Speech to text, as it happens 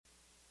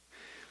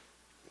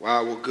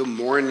Wow, well, good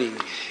morning.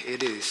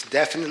 It is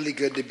definitely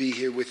good to be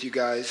here with you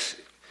guys,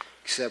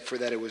 except for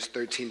that it was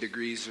 13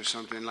 degrees or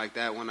something like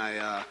that when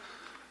I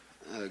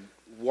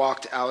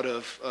walked out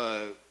of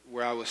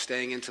where I was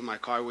staying into my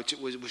car, which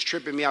was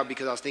tripping me out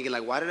because I was thinking,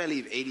 like, why did I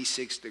leave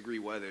 86-degree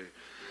weather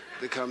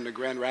to come to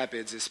Grand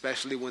Rapids,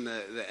 especially when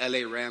the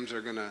LA Rams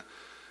are going to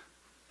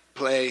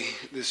play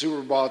the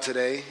Super Bowl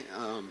today,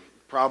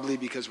 probably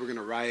because we're going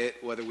to riot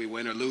whether we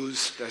win or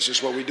lose. That's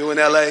just what we do in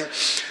LA.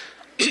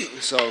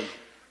 So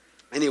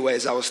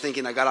anyways, I was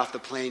thinking, I got off the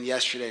plane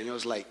yesterday and it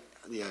was like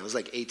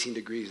 18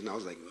 degrees. And I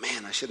was like,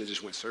 man, I should have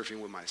just went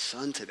surfing with my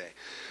son today.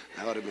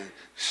 I would have been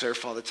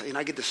surf all the time.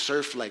 I get to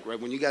surf, like, right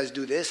when you guys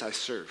do this, I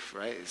surf,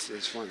 right?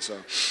 It's fun. So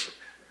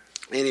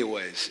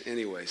anyways,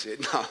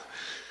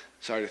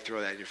 sorry to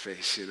throw that in your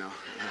face, you know.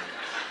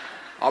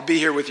 I'll be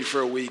here with you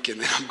for a week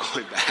and then I'm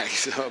going back.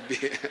 So I'll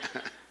be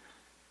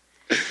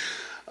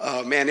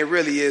man, it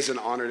really is an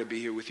honor to be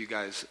here with you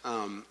guys.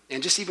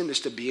 And just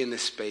to be in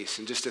this space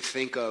and just to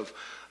think of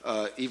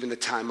even the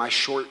time, my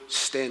short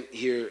stint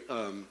here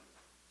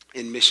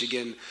in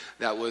Michigan,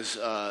 that was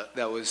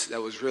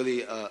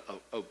really a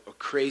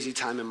crazy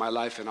time in my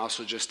life, and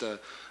also just a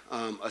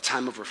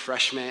time of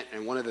refreshment.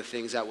 And one of the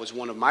things that was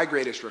one of my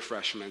greatest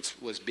refreshments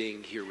was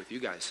being here with you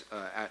guys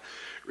at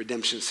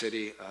Redemption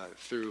City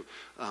through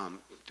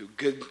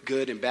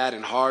good and bad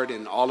and hard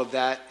and all of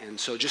that. And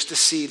so just to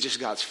see just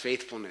God's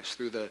faithfulness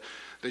through the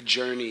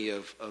journey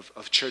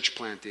of church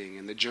planting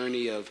and the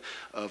journey of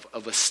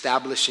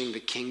establishing the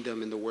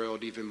kingdom in the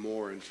world even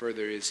more and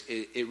further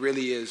it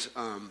really is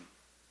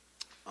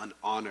an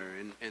honor,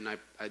 and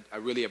I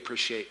really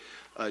appreciate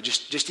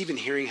just even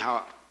hearing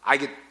how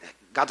I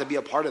got to be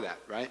a part of that,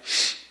 right?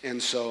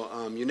 And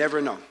so you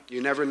never know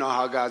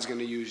how God's going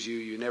to use you.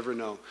 You never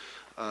know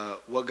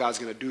what God's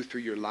going to do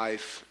through your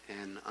life,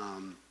 and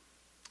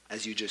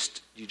as you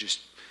just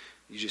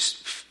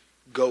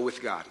go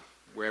with God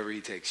wherever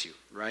He takes you,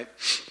 right?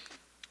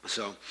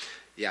 So,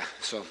 yeah.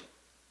 So,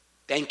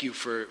 thank you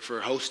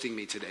for hosting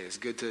me today. It's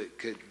good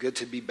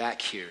to be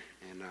back here,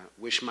 and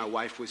wish my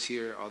wife was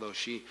here. Although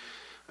she,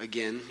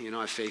 again, you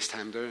know, I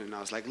FaceTimed her, and I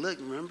was like, "Look,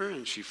 remember?"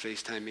 And she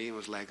FaceTimed me and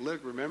was like,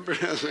 "Look, remember?"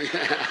 I was like,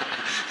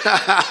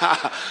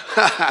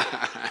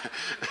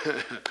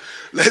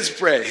 let's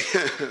pray.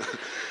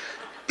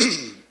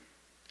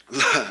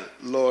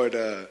 Lord.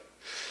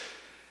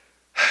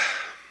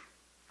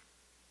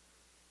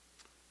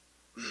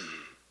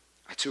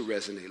 I too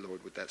resonate,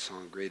 Lord, with that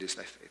song, "Great is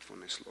Thy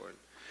Faithfulness," Lord.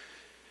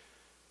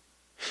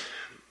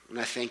 And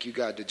I thank you,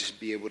 God, to just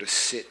be able to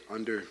sit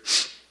under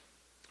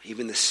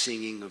even the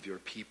singing of your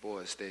people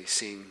as they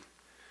sing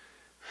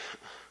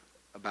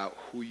about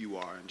who you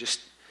are, and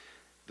just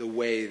the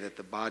way that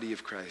the body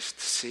of Christ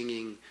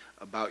singing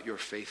about your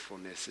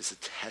faithfulness is a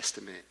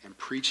testament and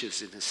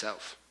preaches in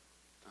itself,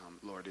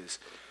 Lord, is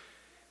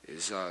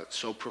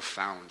so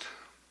profound.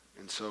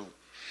 And so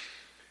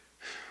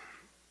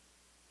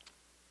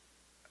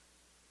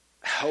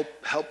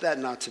help that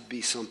not to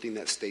be something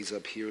that stays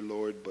up here,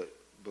 Lord, but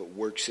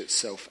works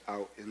itself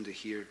out into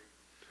here.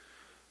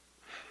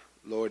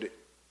 Lord,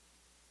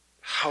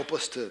 help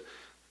us to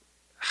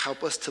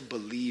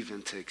believe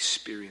and to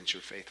experience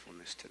your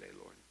faithfulness today,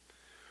 Lord.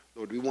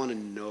 Lord, we want to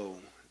know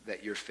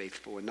that you're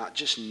faithful, and not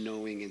just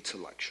knowing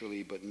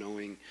intellectually, but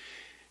knowing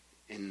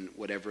in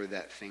whatever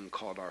that thing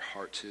called our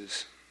hearts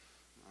is.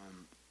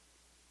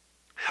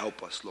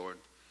 Help us, Lord.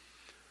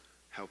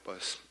 Help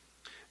us.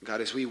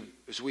 God, as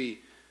we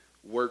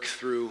work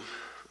through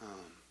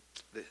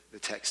the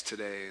text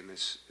today, and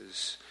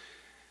as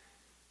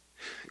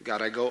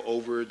God, I go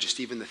over just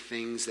even the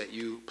things that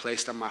you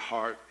placed on my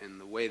heart and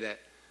the way that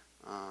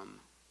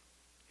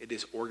it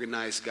is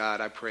organized, God.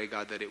 I pray,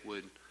 God, that it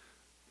would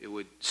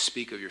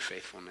speak of your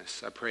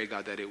faithfulness. I pray,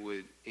 God, that it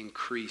would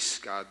increase,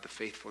 God, the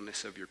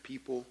faithfulness of your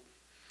people.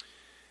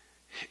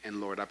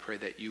 And Lord, I pray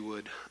that you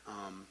would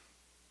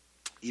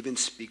even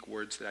speak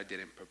words that I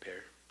didn't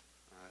prepare.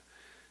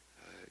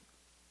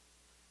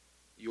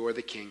 You're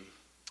the King,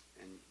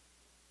 and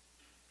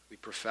we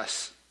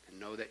profess and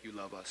know that you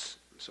love us.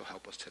 So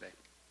help us today.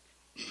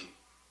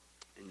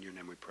 In your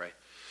name we pray.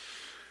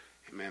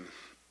 Amen.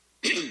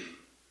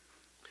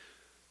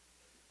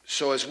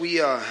 So as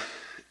we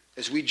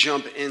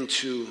jump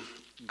into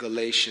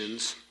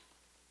Galatians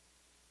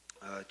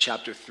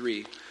chapter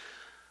 3,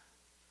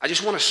 I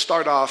just want to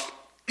start off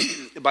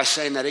by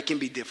saying that it can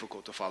be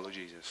difficult to follow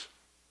Jesus.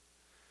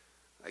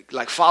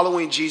 Like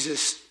following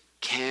Jesus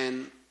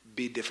can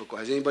be difficult.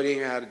 Has anybody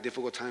here had a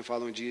difficult time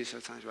following Jesus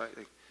at times, right?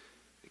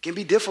 It can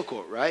be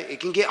difficult, right?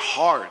 It can get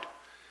hard.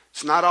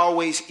 It's not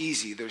always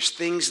easy. There's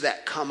things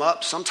that come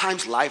up.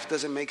 Sometimes life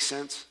doesn't make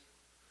sense.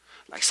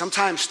 Like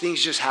sometimes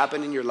things just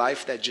happen in your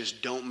life that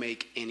just don't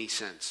make any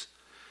sense,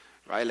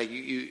 right? Like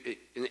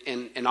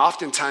and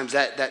oftentimes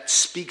that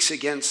speaks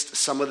against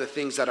some of the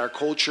things that our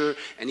culture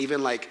and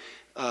even like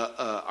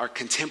our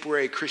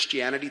contemporary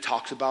Christianity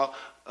talks about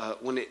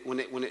when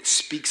it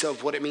speaks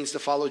of what it means to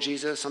follow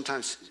Jesus.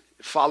 Sometimes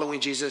following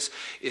Jesus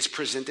is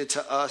presented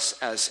to us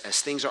as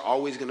things are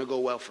always going to go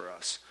well for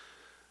us.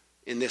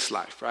 in this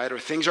life, right? Or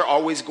things are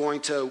always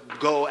going to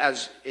go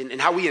as,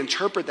 and how we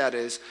interpret that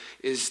is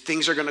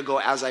things are going to go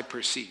as I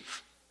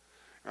perceive,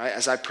 right?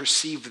 As I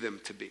perceive them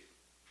to be.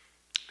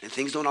 And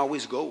things don't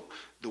always go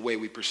the way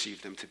we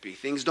perceive them to be.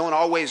 Things don't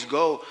always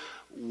go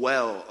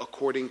well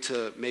according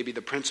to maybe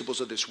the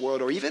principles of this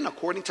world, or even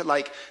according to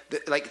like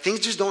things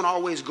just don't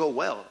always go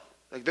well.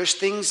 Like there's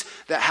things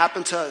that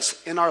happen to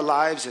us in our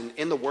lives and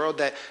in the world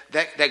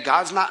that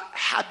God's not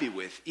happy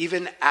with,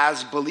 even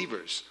as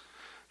believers,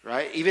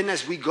 right? Even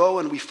as we go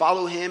and we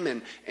follow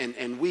him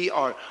and we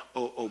are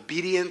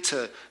obedient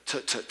to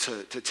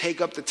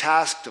take up the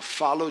task to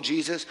follow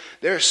Jesus,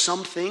 there are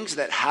some things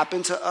that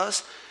happen to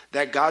us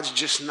that God's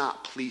just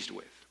not pleased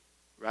with,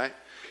 right?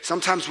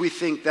 Sometimes we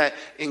think that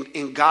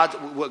in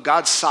God, what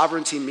God's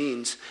sovereignty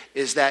means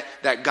is that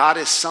God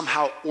is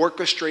somehow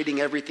orchestrating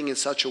everything in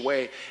such a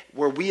way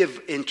where we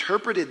have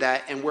interpreted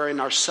that, and where in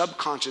our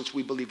subconscious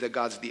we believe that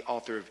God's the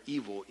author of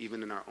evil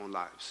even in our own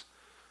lives.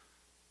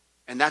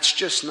 And that's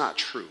just not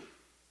true.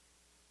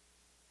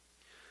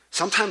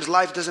 Sometimes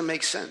life doesn't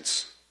make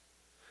sense.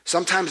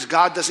 Sometimes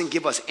God doesn't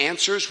give us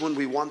answers when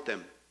we want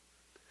them.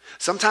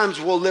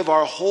 Sometimes we'll live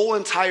our whole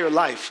entire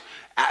life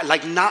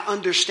like not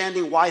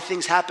understanding why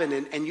things happen.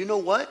 And you know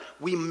what?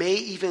 We may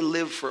even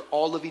live for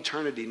all of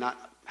eternity not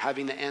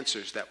having the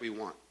answers that we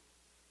want.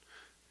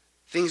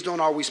 Things don't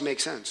always make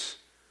sense.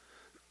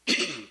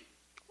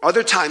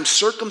 Other times,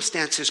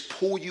 circumstances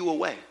pull you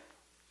away.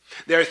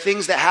 There are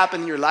things that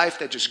happen in your life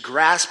that just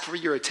grasp for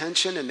your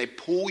attention, and they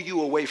pull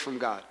you away from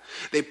God.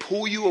 They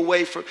pull you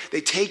away from,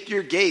 they take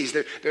your gaze.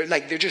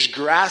 They're just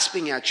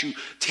grasping at you,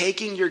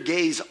 taking your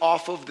gaze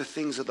off of the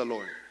things of the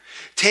Lord.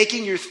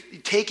 Taking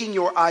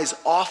your eyes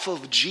off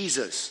of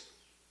Jesus,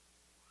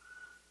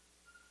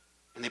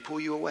 and they pull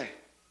you away.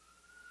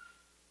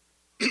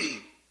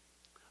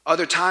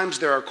 Other times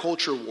there are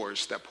culture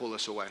wars that pull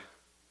us away,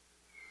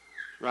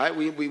 right?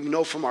 We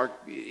know from our,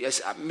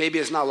 maybe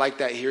it's not like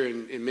that here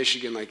in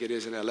Michigan like it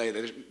is in LA.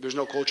 There's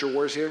no culture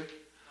wars here,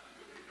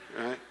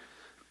 right?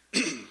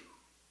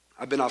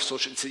 I've been off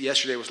social,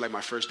 yesterday was like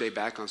my first day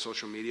back on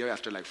social media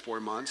after like 4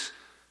 months,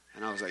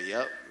 and I was like,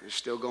 yep, it's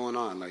still going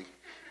on, like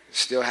it's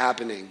still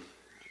happening.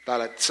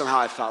 Somehow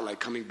I thought like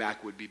coming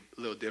back would be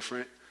a little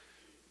different.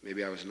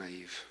 Maybe I was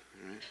naive,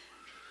 right?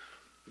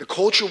 The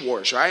culture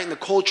wars, right? And the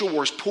culture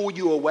wars pull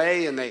you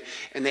away, and they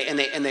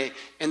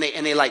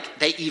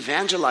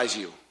evangelize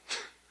you.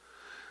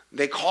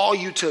 They call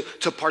you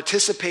to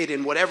participate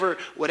in whatever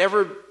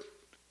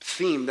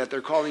theme that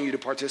they're calling you to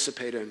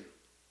participate in.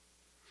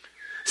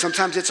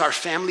 Sometimes it's our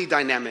family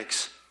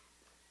dynamics.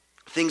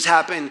 Things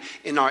happen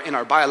in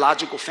our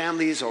biological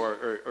families,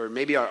 or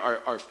maybe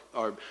our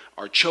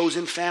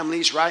chosen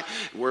families, right?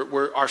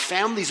 Where our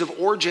families of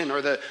origin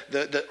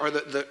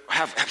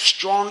have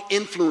strong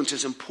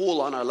influences and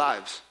pull on our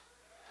lives.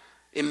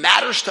 It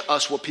matters to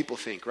us what people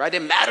think, right?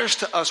 It matters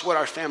to us what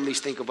our families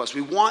think of us.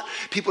 We want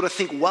people to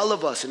think well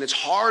of us, and it's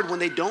hard when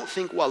they don't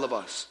think well of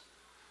us.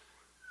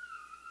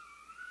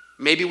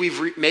 Maybe we've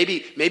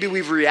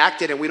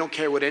reacted and we don't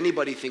care what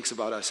anybody thinks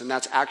about us, and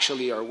that's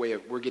actually our way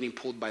of, we're getting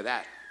pulled by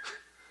that.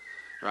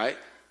 Right?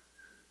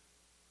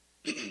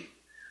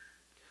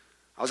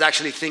 I was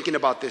actually thinking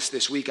about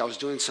this week. I was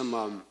doing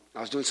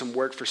some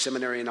work for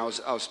seminary, and I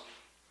was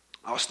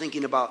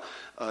thinking about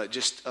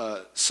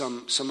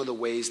some of the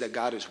ways that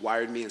God has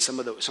wired me, and some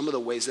of the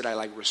ways that I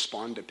like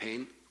respond to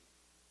pain.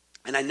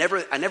 And I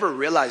never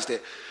realized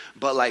it,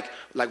 but like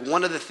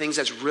one of the things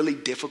that's really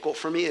difficult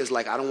for me is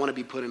like I don't want to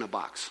be put in a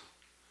box.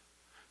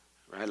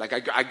 Right,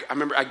 like I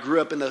remember I grew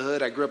up in the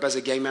hood. I grew up as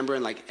a gang member,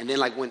 and then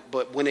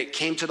when it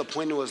came to the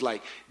point it was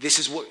like, this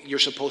is what you're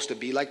supposed to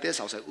be like this.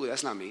 I was like, ooh,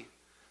 that's not me.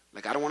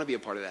 Like I don't want to be a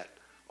part of that.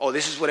 Oh,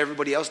 this is what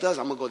everybody else does.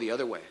 I'm gonna go the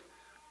other way.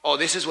 Oh,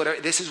 this is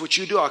what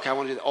you do. Okay, I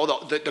want to do that.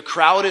 Oh, the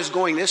crowd is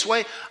going this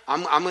way.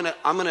 I'm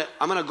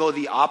gonna go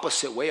the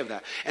opposite way of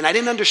that. And I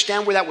didn't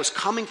understand where that was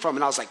coming from,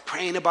 and I was like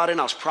praying about it,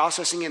 and I was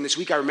processing it. And this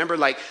week I remember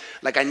like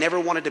I never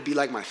wanted to be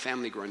like my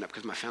family growing up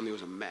because my family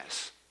was a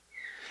mess.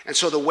 And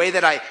so the way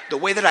that I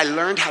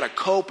learned how to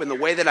cope, and the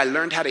way that I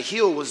learned how to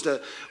heal was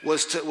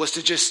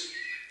to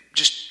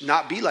just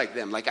not be like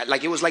them. Like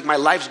it was like my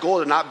life's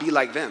goal to not be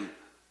like them.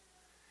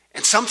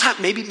 And sometimes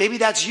maybe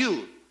that's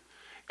you.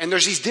 And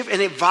there's these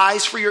different, and it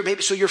vies for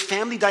so your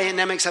family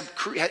dynamics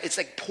it's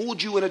like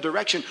pulled you in a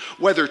direction,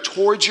 whether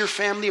towards your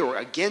family or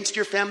against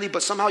your family,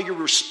 but somehow you're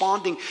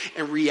responding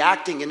and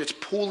reacting, and it's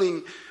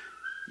pulling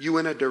you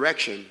in a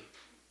direction.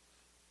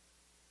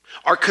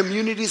 Our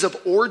communities of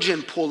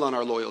origin pull on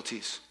our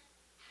loyalties.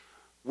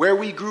 Where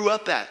we grew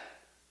up at,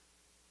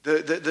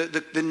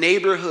 the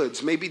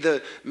neighborhoods, maybe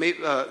the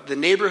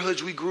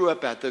neighborhoods we grew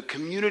up at, the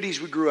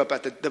communities we grew up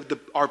at,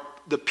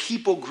 the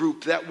people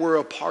group that we're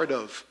a part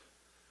of,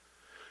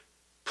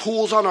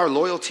 pulls on our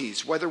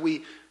loyalties, whether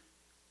we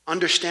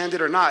understand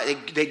it or not.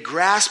 They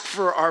grasp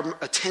for our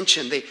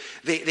attention.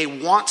 They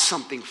want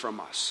something from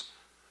us.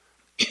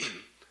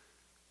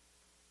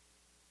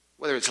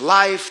 Whether it's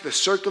life, the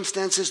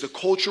circumstances, the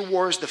culture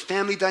wars, the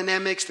family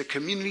dynamics, the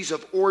communities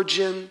of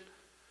origin.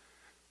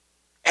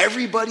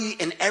 Everybody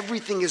and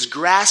everything is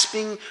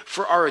grasping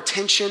for our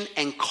attention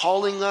and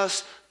calling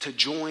us to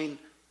join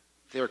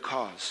their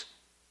cause.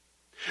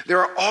 There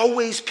are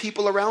always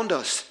people around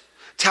us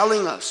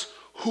telling us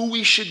who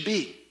we should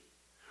be,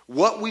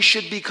 what we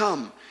should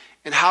become,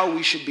 and how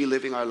we should be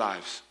living our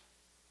lives.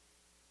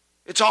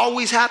 It's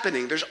always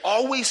happening. There's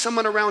always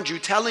someone around you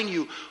telling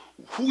you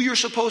who you're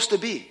supposed to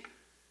be,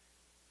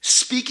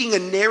 speaking a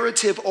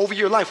narrative over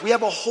your life. We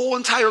have a whole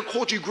entire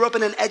culture. You grew up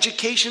in an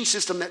education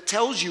system that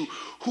tells you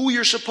who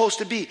you're supposed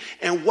to be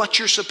and what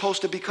you're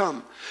supposed to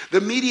become.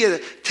 The media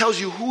tells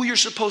you who you're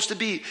supposed to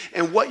be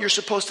and what you're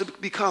supposed to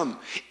become.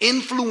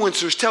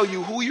 Influencers tell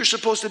you who you're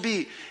supposed to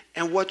be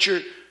and what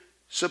you're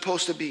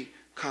supposed to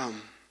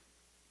become.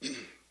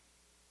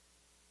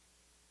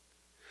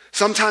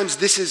 Sometimes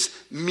this is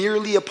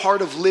merely a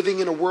part of living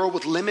in a world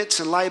with limits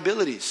and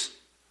liabilities.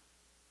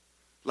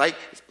 Like,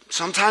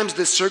 sometimes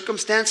the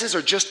circumstances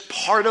are just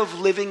part of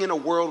living in a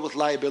world with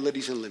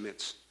liabilities and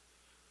limits.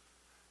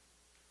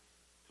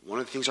 One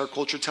of the things our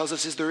culture tells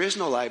us is there is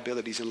no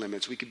liabilities and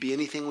limits. We could be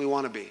anything we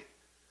want to be.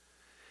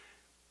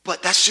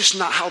 But that's just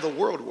not how the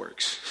world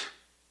works.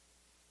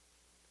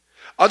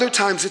 Other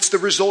times it's the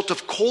result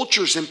of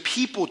cultures and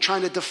people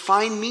trying to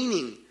define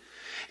meaning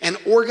and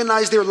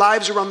organize their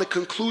lives around the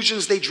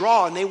conclusions they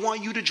draw, and they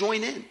want you to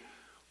join in.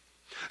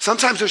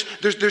 Sometimes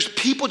there's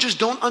people just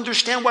don't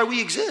understand why we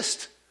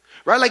exist.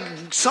 Right? Like,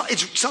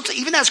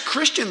 even as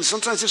Christians,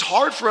 sometimes it's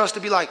hard for us to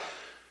be like,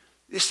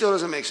 this still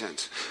doesn't make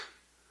sense.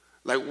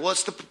 Like,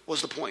 what's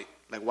the point?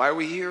 Like, why are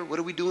we here? What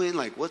are we doing?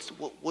 Like,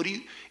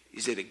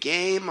 is it a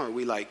game? Are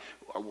we like,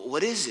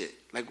 what is it?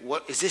 Like,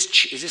 what is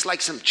this? Is this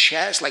like some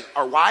chess? Like,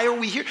 or why are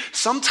we here?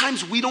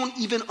 Sometimes we don't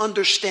even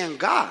understand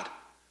God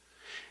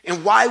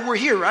and why we're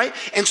here, right?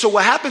 And so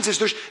what happens is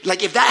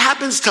if that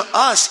happens to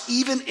us,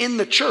 even in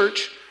the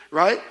church,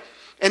 right?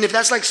 And if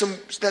that's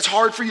that's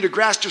hard for you to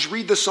grasp, just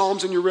read the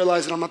Psalms and you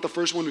realize that I'm not the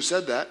first one who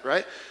said that,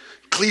 right?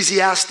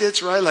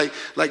 Ecclesiastes, right? Like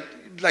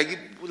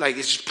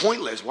it's just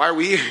pointless. Why are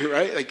we here,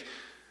 right? Like,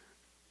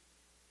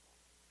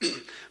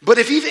 but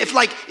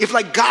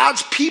if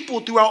God's people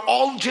throughout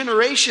all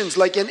generations,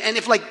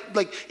 if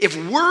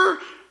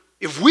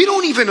we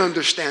don't even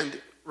understand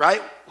it,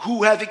 right?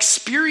 Who have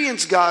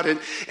experienced God and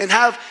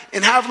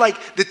have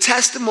like the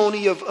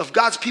testimony of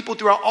God's people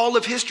throughout all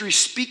of history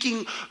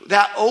speaking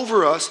that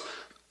over us.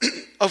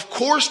 Of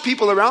course,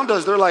 people around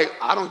us, they're like,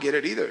 I don't get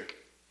it either.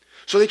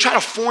 So they try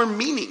to form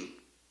meaning,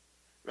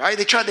 right?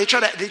 They try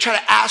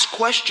to ask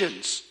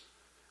questions.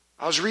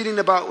 I was reading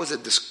about, was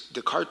it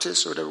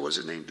Descartes or whatever was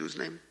his name, dude's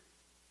name?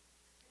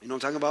 You know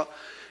what I'm talking about?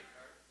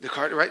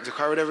 Descartes, right?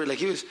 Descartes, whatever. Like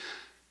he was,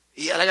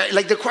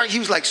 Descartes, he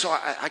was like, so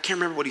I can't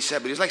remember what he said,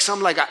 but he was like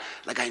something like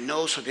I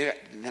know, so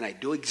then I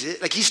do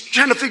exist. Like he's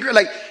trying to figure,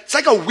 like, it's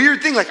like a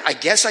weird thing. Like, I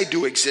guess I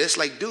do exist.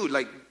 Like, dude,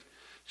 like,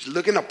 just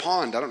look in a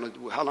pond. I don't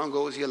know, how long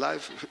ago was he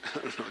alive? I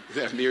don't know.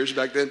 They had mirrors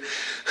back then.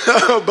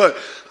 But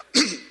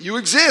you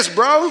exist,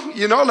 bro.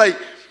 You know, like,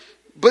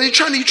 but you're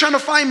trying to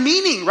find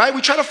meaning, right?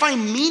 We try to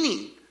find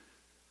meaning.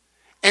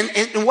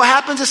 And what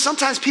happens is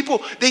sometimes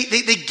people,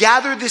 they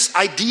gather this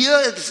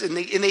idea and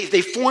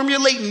they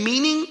formulate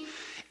meaning.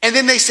 And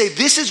then they say,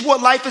 this is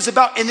what life is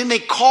about. And then they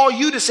call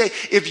you to say,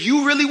 if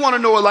you really want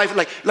to know what life is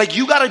like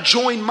you got to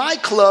join my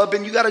club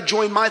and you got to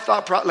join my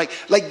thought process.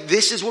 Like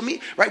this is what me,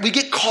 right? We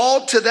get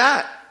called to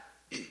that.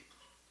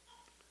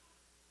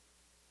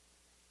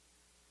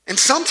 And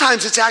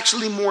sometimes it's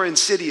actually more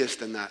insidious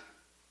than that.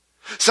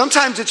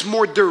 Sometimes it's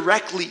more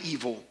directly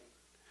evil.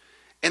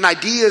 And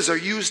ideas are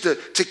used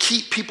to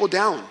keep people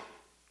down,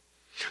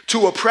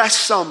 to oppress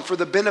some for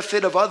the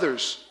benefit of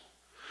others,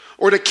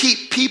 or to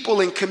keep people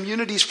in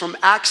communities from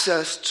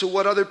access to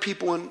what other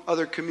people in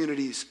other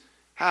communities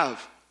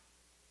have.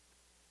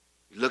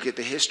 You look at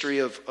the history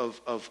of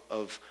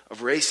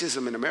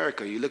racism in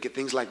America. You look at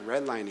things like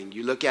redlining.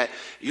 You look at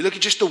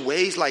just the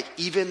ways, like,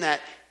 even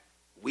that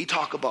we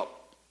talk about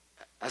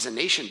as a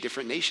nation,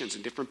 different nations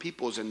and different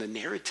peoples, and the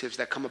narratives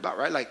that come about,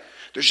 right? Like,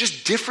 there's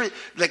just different,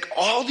 like,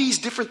 all these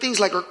different things,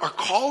 like, are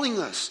calling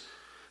us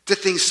to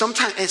things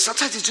sometimes, and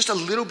sometimes it's just a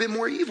little bit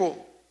more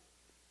evil.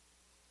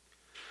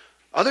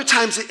 Other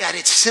times, at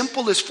its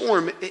simplest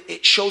form,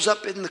 it shows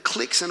up in the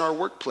cliques in our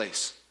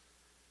workplace,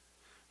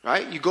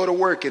 right? You go to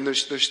work, and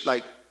there's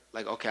like,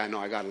 okay, I know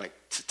I got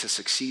to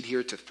succeed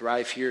here, to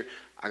thrive here,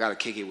 I got to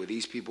kick it with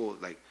these people.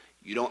 Like,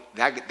 you don't,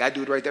 that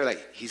dude right there,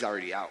 like, he's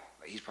already out.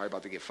 Like, he's probably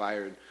about to get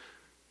fired.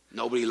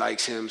 Nobody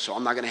likes him, so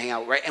I'm not going to hang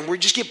out, right? And we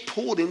just get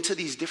pulled into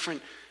these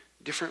different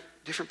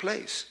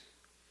places.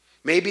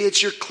 Maybe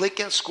it's your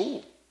clique at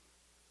school,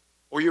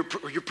 or your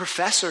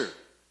professor,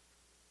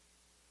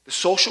 the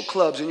social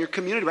clubs in your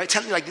community, right?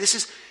 Telling you, like, this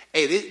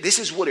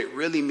is what it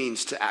really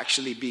means to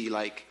actually be,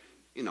 like,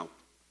 you know,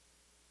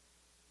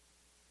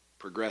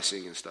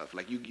 progressing and stuff.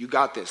 Like, you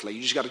got this. Like,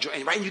 you just got to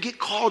join, right? And you get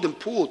called and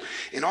pulled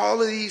in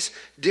all of these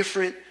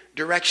different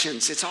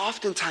directions. It's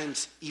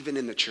oftentimes even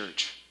in the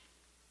church.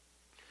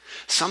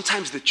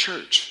 Sometimes the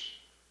church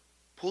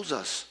pulls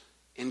us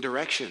in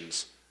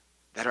directions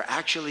that are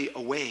actually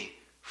away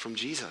from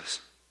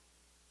Jesus.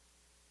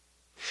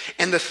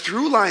 And the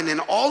through line in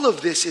all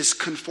of this is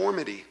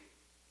conformity.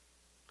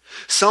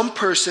 Some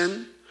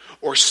person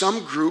or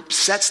some group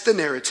sets the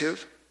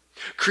narrative,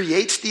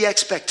 creates the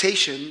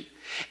expectation,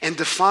 and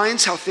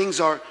defines how things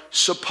are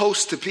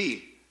supposed to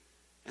be.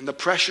 And the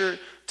pressure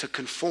to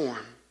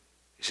conform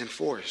is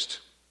enforced.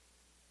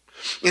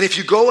 And if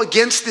you go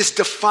against this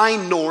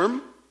defined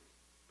norm,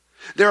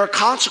 there are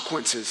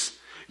consequences,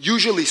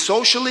 usually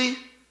socially,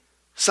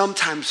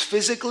 sometimes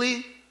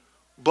physically,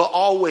 but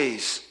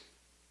always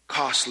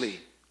costly.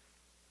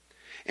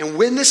 And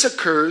when this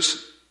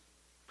occurs,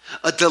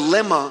 a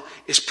dilemma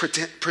is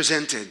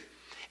presented,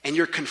 and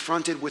you're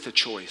confronted with a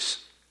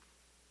choice.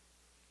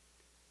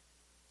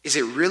 Is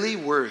it really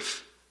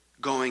worth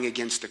going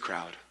against the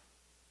crowd?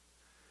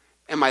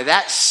 Am I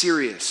that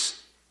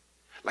serious?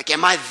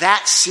 Am I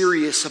that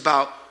serious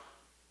about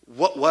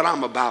what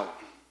I'm about?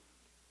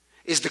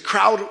 Is the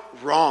crowd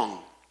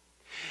wrong?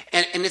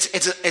 And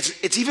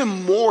it's even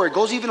more, it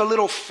goes even a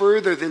little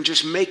further than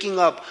just making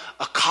up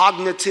a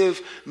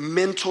cognitive,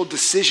 mental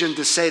decision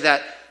to say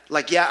that,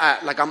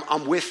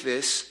 I'm with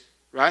this,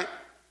 right?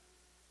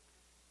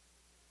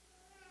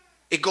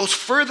 It goes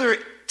further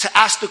to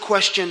ask the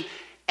question,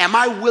 am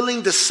I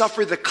willing to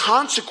suffer the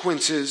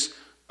consequences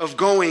of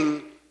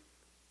going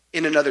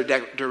in another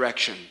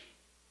direction?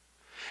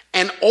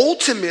 And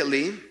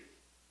ultimately,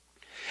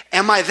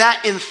 am I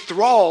that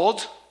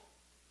enthralled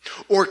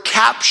or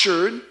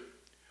captured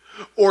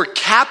or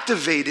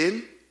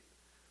captivated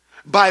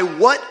by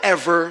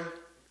whatever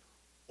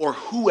or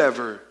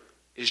whoever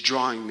is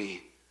drawing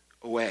me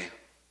away?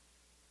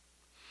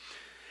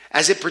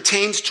 As it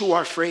pertains to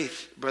our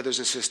faith, brothers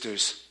and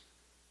sisters,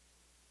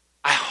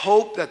 I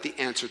hope that the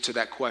answer to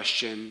that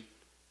question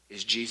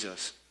is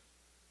Jesus.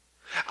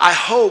 I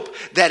hope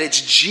that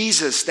it's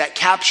Jesus that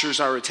captures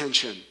our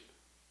attention.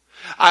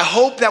 I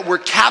hope that we're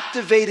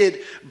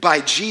captivated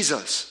by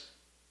Jesus.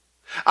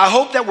 I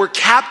hope that we're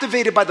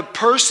captivated by the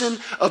person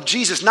of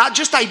Jesus, not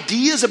just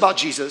ideas about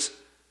Jesus.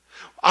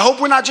 I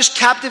hope we're not just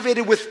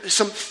captivated with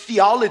some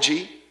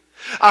theology.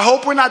 I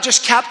hope we're not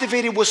just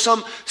captivated with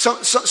some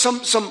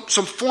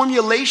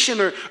formulation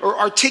or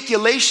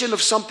articulation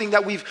of something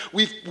that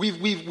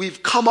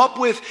we've come up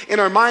with in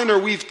our mind or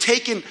we've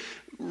taken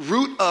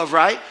root of,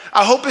 right?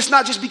 I hope it's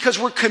not just because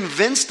we're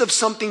convinced of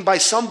something by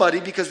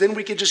somebody, because then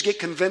we could just get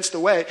convinced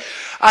away.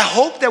 I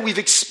hope that we've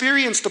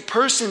experienced the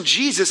person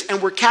Jesus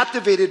and we're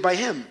captivated by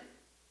him.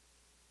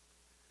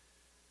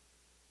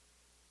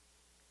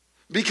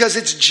 Because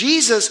it's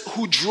Jesus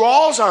who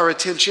draws our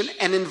attention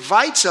and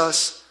invites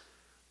us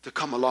to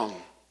come along.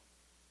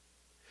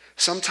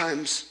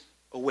 Sometimes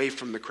away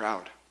from the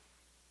crowd.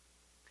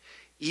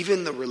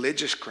 Even the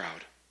religious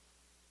crowd,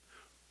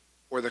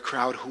 or the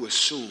crowd who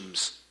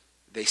assumes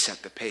they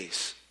set the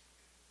pace.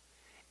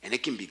 And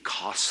it can be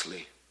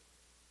costly.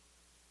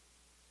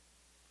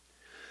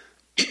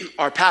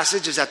 Our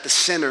passage is at the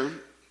center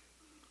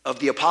of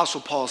the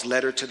Apostle Paul's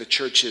letter to the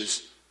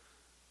churches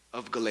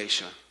of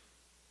Galatia.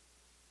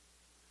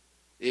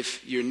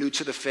 If you're new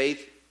to the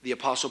faith, the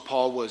Apostle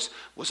Paul was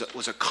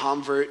a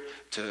convert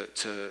to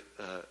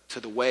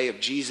the way of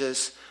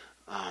Jesus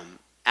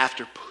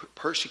after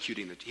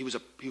persecuting it. He was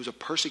a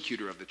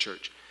persecutor of the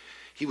church.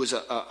 He was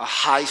a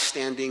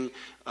high-standing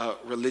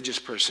religious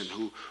person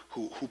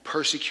who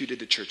persecuted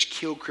the church,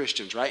 killed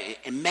Christians, right?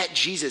 And met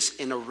Jesus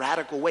in a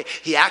radical way.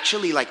 He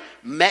actually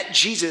met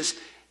Jesus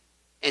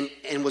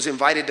and was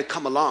invited to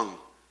come along.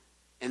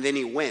 And then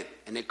he went,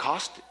 and it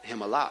cost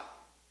him a lot,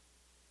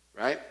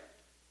 right?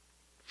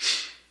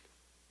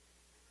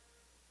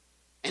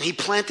 And he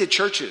planted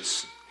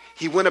churches.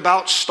 He went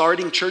about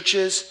starting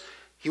churches.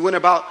 He went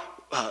about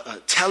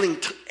telling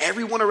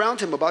everyone around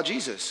him about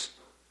Jesus.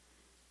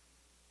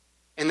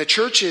 And the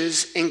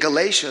churches in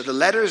Galatia, the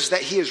letters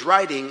that he is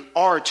writing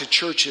are to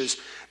churches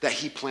that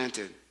he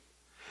planted.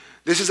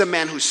 This is a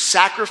man who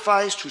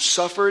sacrificed, who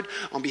suffered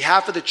on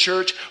behalf of the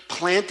church,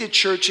 planted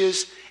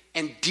churches,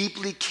 and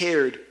deeply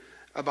cared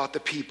about the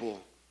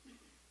people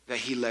that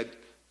he led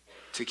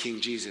to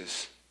King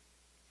Jesus.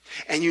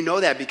 And you know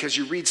that because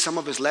you read some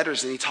of his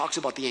letters and he talks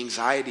about the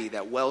anxiety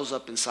that wells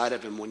up inside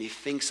of him when he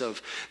thinks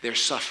of their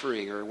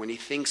suffering, or when he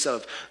thinks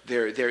of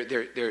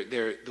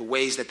the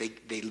ways that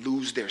they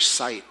lose their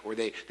sight, or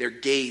their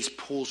gaze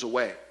pulls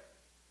away.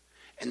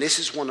 And this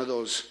is one of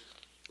those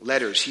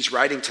letters he's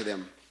writing to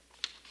them.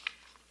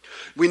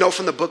 We know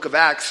from the book of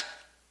Acts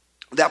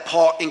that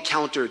Paul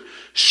encountered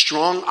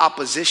strong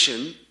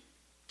opposition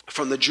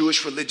from the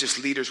Jewish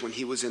religious leaders when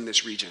he was in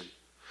this region.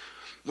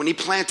 When he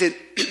planted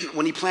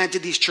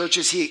these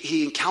churches,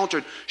 he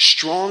encountered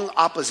strong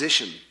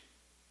opposition.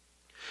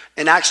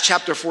 In Acts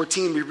chapter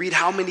 14, we read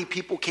how many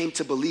people came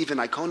to believe in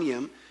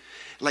Iconium.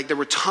 There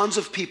were tons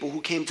of people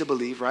who came to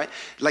believe, right?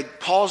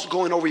 Paul's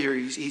going over here,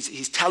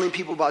 he's telling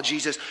people about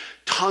Jesus.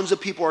 Tons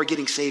of people are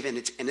getting saved, and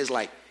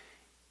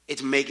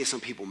it's making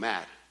some people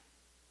mad.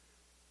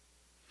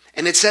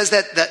 And it says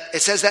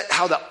that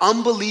how the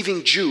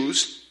unbelieving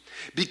Jews,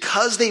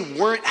 because they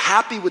weren't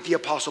happy with the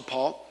Apostle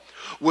Paul,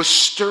 was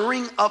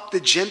stirring up the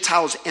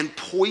Gentiles and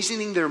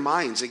poisoning their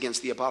minds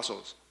against the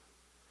apostles.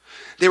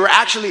 They were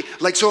actually,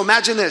 like, so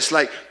imagine this.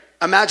 Like,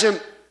 imagine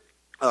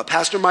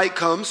Pastor Mike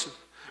comes,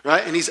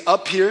 right? And he's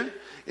up here,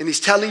 and he's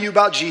telling you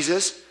about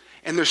Jesus.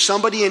 And there's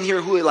somebody in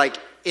here who, like,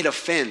 it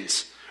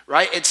offends,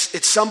 right?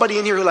 It's somebody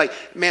in here who, like,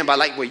 man, but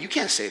like, wait, you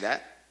can't say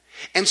that.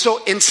 And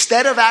so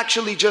instead of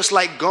actually just,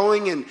 like,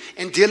 going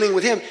and dealing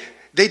with him,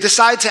 they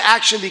decide to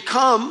actually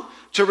come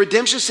to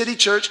Redemption City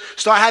Church,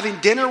 start having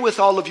dinner with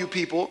all of you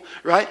people,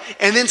 right?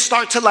 And then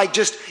start to, like,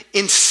 just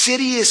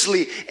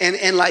insidiously and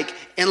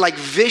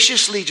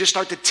viciously just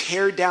start to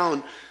tear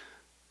down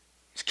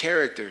his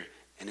character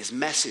and his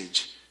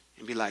message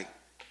and be like,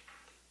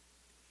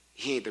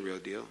 he ain't the real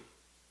deal.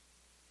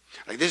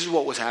 Like, this is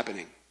what was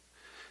happening.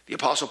 The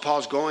Apostle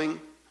Paul's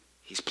going,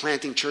 he's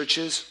planting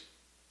churches,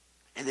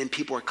 and then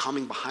people are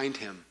coming behind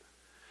him,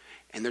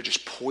 and they're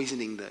just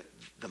poisoning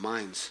the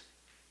minds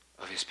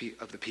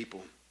of the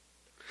people.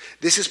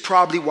 This is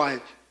probably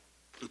why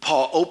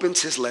Paul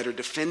opens his letter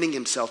defending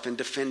himself and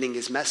defending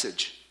his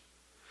message.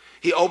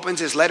 He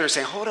opens his letter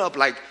saying, hold up,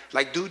 like,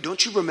 dude,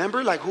 don't you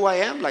remember, like, who I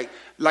am?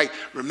 Like,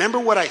 remember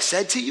what I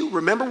said to you?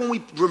 Remember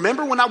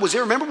when I was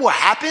there? Remember what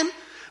happened?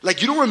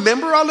 Like, you don't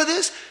remember all of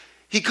this?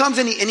 He comes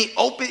and he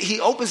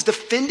opens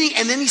defending,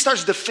 and then he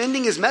starts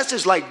defending his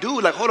message like,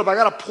 dude, like, hold up, I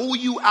got to pull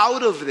you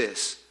out of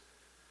this.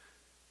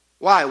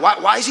 Why?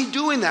 Why is he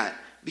doing that?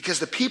 Because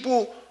the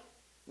people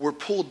were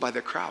pulled by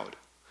the crowd.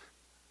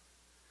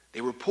 They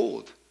were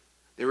pulled.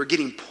 They were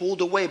getting pulled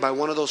away by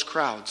one of those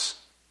crowds.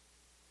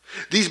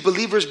 These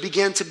believers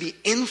began to be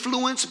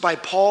influenced by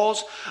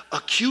Paul's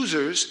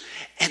accusers,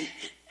 and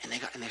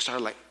they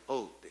started like,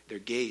 oh, their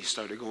gaze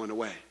started going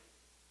away.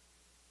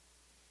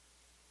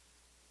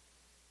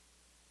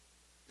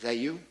 Is that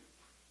you?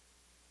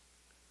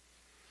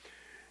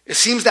 It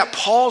seems that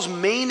Paul's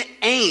main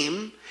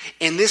aim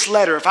in this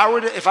letter, if I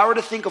were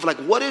to think of, like,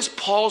 what is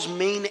Paul's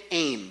main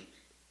aim?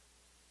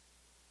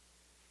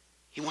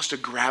 He wants to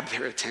grab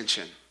their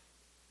attention.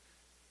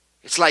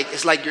 It's like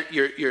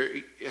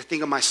I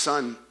think of my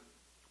son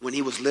when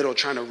he was little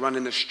trying to run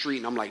in the street,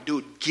 and I'm like,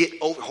 dude, get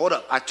over, hold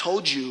up. I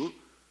told you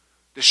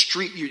the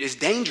street is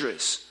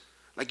dangerous.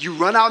 Like, you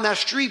run out in that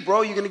street,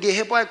 bro, you're going to get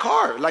hit by a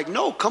car. Like,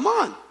 no, come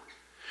on.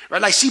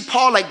 Right? I see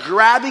Paul, like,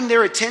 grabbing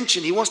their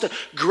attention. He wants to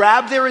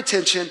grab their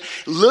attention,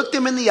 look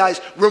them in the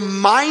eyes,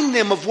 remind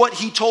them of what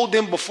he told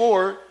them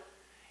before,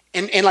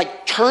 and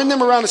like turn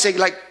them around and say,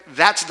 like,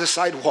 that's the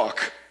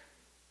sidewalk.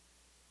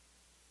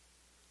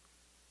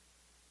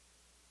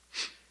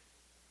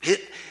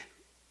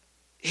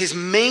 His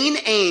main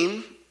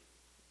aim,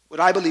 what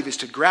I believe, is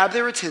to grab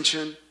their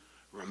attention,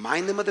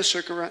 remind them of the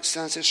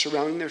circumstances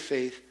surrounding their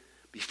faith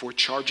before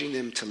charging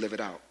them to live it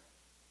out.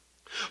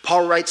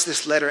 Paul writes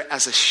this letter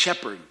as a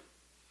shepherd,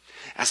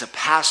 as a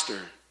pastor,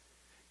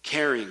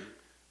 caring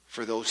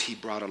for those he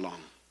brought along.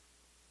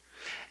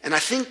 And I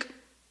think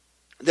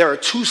there are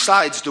two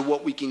sides to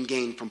what we can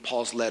gain from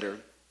Paul's letter,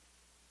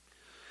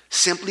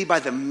 simply by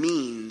the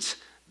means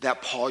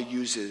that Paul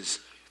uses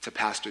to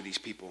pastor these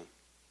people.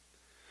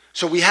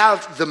 So we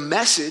have the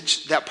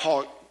message that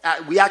Paul,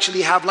 we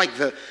actually have like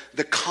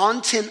the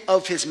content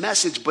of his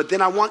message, but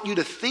then I want you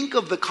to think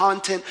of the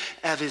content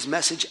of his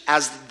message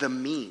as the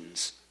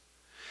means.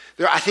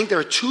 I think there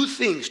are two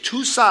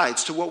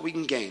sides to what we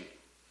can gain.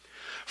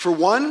 For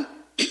one,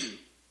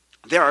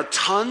 there are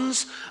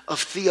tons of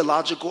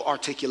theological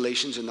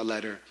articulations in the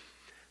letter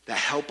that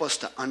help us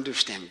to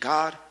understand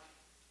God,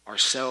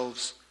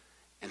 ourselves,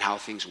 and how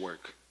things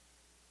work.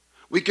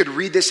 We could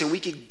read this and we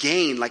could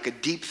gain like a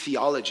deep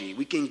theology.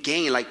 We can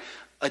gain like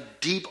a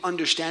deep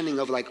understanding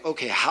of like,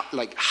 okay,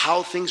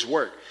 how things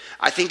work.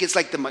 I think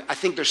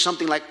there's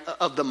something like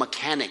of the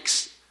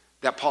mechanics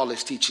that Paul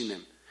is teaching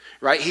them,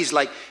 right? He's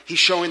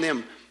showing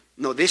them,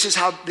 no, this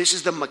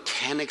is the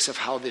mechanics of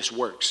how this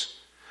works.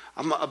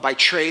 By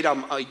trade,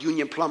 I'm a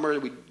union plumber.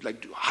 We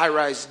like do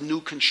high-rise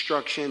new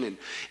construction,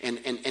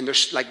 and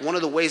there's like one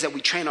of the ways that we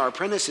train our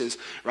apprentices,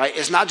 right?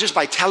 It's not just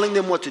by telling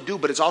them what to do,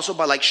 but it's also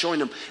by like showing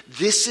them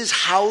this is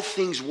how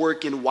things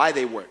work and why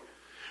they work,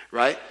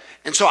 right?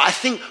 And so I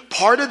think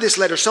part of this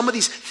letter, some of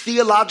these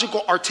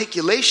theological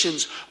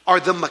articulations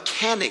are the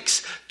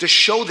mechanics to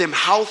show them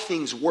how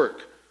things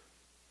work,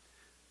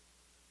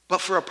 but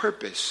for a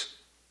purpose.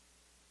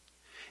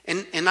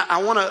 And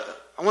I want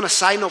to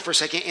side note for a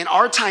second. In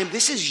our time,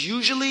 this is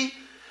usually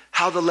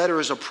how the letter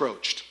is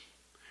approached,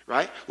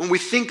 right? When we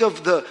think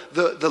of the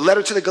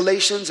letter to the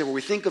Galatians, and when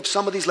we think of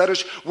some of these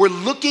letters, we're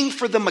looking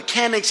for the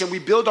mechanics, and we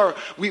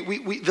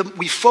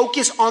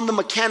focus on the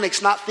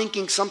mechanics, not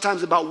thinking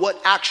sometimes about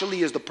what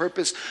actually is the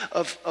purpose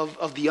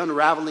of the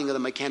unraveling of the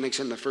mechanics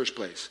in the first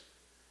place,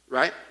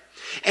 right?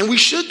 And we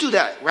should do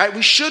that, right?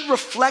 We should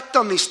reflect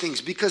on these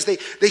things because they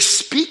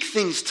speak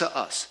things to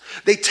us.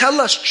 They tell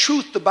us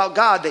truth about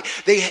God.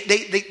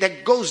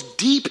 That goes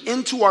deep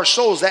into our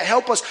souls, that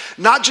help us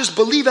not just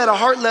believe at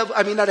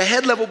a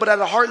head level, but at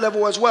a heart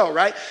level as well,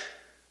 right?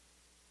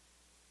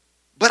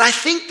 But I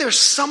think there's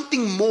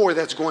something more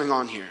that's going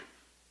on here.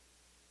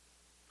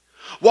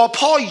 While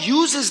Paul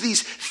uses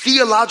these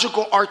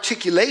theological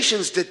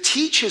articulations to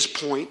teach his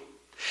point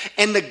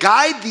and to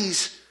guide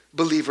these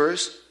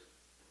believers,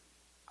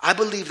 I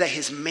believe that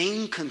his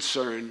main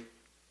concern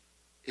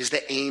is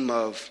the aim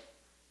of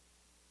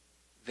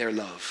their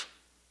love.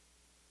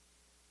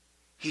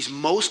 He's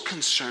most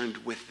concerned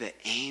with the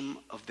aim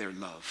of their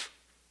love.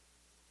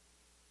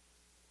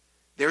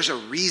 There's a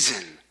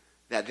reason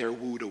that they're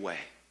wooed away.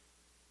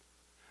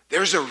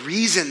 There's a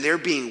reason they're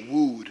being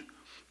wooed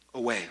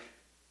away.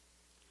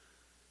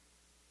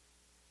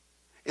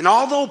 And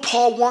although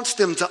Paul wants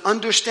them to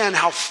understand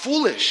how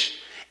foolish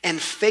and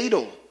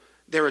fatal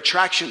their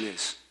attraction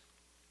is,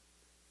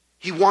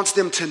 he wants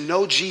them to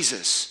know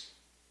Jesus,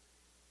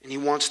 and he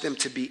wants them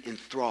to be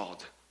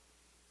enthralled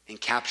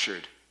and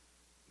captured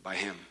by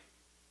him.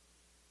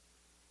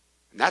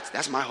 And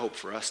that's my hope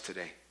for us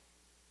today.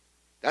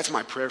 That's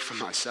my prayer for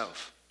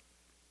myself.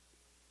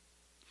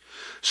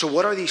 So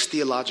what are these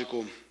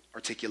theological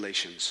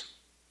articulations?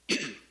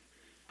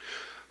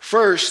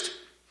 First,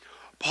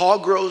 Paul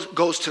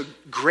goes to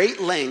great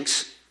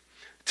lengths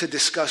to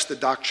discuss the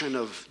doctrine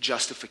of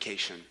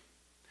justification.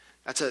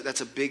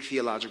 That's a big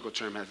theological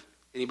term. Have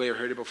anybody ever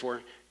heard it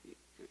before?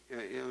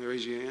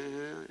 Raise your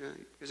hand.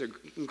 There's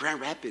in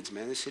Grand Rapids,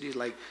 man. This city is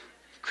like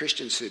a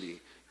Christian city.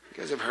 You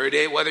guys have heard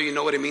it, whether you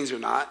know what it means or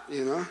not,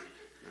 you know?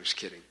 I'm just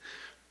kidding.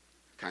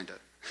 Kind of.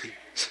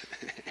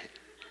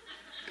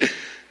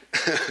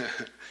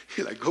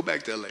 You're like, go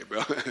back to LA,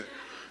 bro.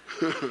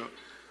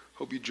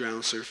 Hope you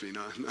drown surfing.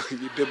 No,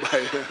 you bit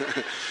by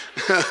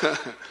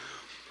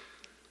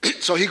it.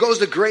 So he goes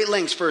to great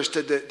lengths first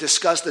to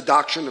discuss the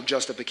doctrine of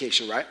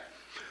justification, right?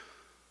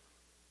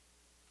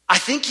 I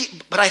think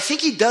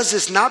he does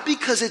this not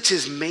because it's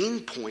his main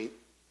point,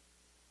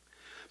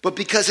 but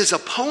because his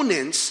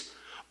opponents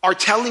are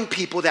telling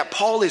people that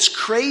Paul is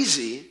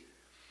crazy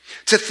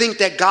to think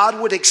that God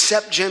would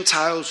accept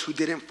Gentiles who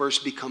didn't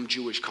first become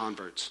Jewish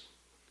converts.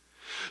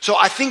 So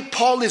I think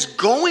Paul is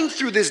going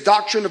through this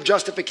doctrine of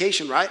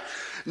justification, right?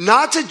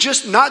 Not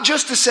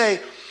just to say,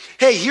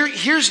 hey,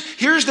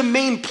 here's the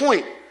main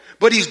point.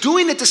 But he's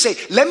doing it to say,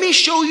 let me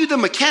show you the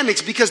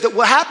mechanics, because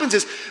what happens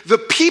is the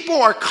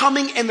people are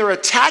coming and they're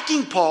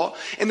attacking Paul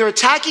and they're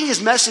attacking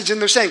his message,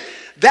 and they're saying,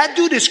 that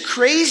dude is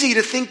crazy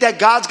to think that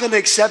God's going to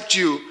accept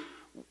you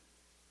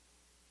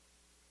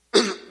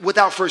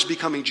without first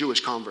becoming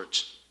Jewish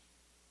converts.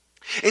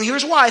 And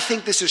here's why I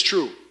think this is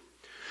true.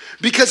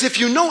 Because if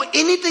you know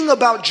anything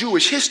about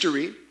Jewish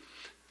history,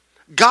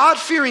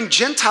 God-fearing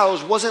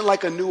Gentiles wasn't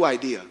like a new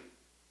idea.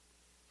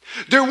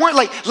 There weren't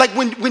like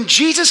when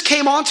Jesus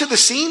came onto the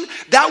scene,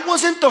 that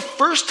wasn't the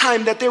first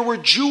time that there were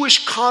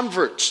Jewish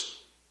converts.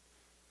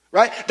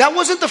 Right? That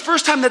wasn't the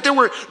first time that there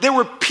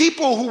were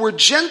people who were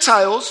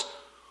Gentiles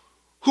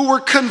who were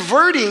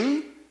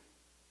converting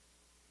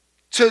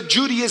to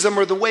Judaism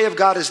or the way of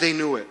God as they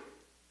knew it.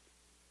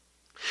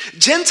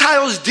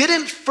 Gentiles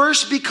didn't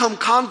first become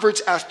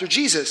converts after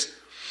Jesus.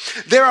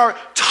 There are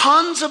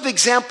tons of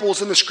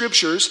examples in the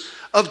scriptures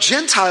of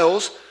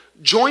Gentiles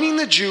joining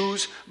the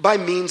Jews by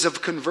means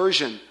of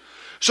conversion.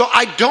 So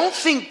I don't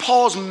think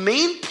Paul's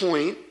main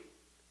point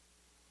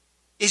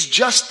is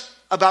just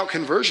about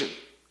conversion.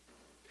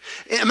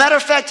 As a matter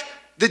of fact,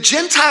 the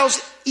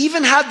Gentiles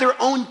even had their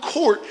own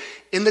court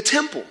in the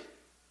temple.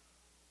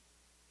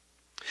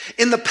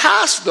 In the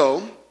past,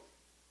 though,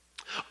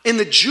 in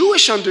the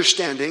Jewish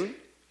understanding,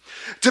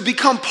 to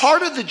become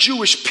part of the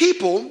Jewish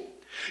people,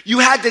 you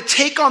had to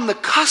take on the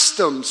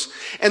customs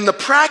and the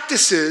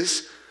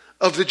practices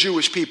of the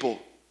Jewish people.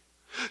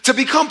 To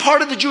become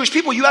part of the Jewish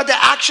people, you had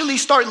to actually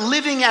start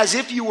living as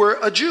if you were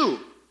a Jew.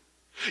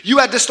 You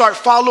had to start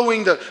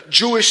following the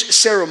Jewish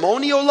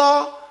ceremonial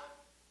law,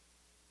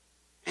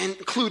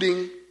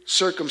 including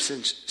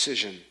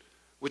circumcision,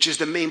 which is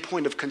the main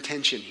point of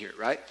contention here,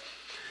 right?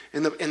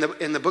 In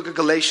the book of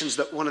Galatians,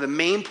 one of the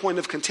main point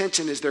of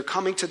contention is they're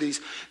coming to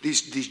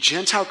these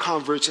Gentile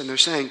converts and they're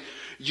saying,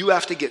 you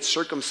have to get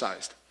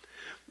circumcised,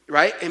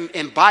 right?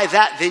 And by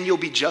that, then you'll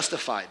be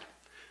justified.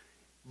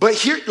 But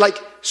here,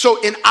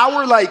 so in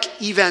our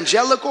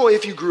evangelical,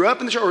 if you grew up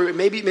in the church, or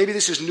maybe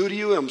this is new to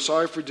you, I'm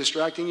sorry for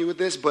distracting you with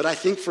this, but I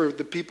think for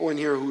the people in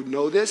here who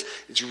know this,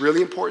 it's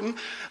really important.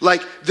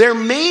 Their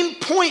main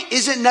point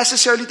isn't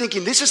necessarily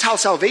thinking this is how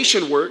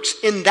salvation works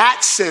in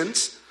that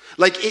sense.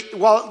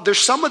 While there's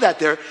some of that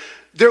there,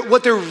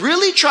 what they're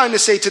really trying to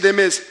say to them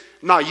is,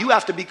 no, you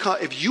have to become,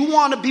 if you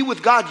want to be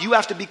with God, you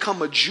have to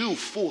become a Jew,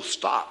 full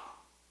stop.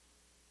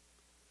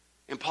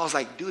 And Paul's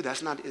like, dude,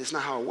 that's not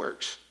how it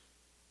works.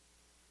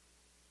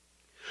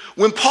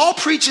 When Paul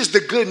preaches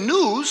the good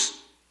news,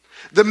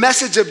 the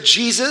message of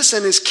Jesus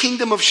and his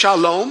kingdom of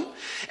shalom,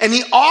 and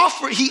he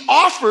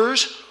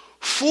offers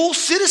full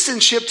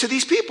citizenship to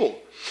these people.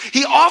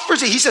 He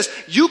offers it. He says,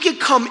 you can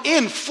come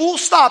in, full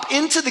stop,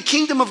 into the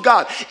kingdom of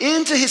God,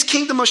 into his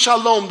kingdom of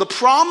shalom. The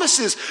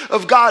promises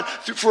of God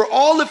for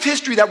all of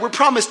history that were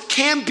promised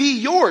can be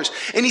yours.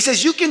 And he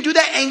says, you can do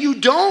that, and you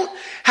don't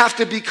have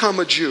to become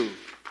a Jew.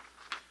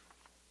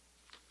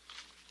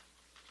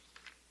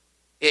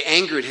 It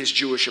angered his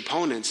Jewish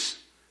opponents,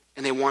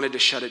 and they wanted to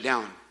shut it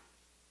down.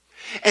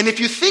 And if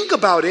you think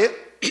about it,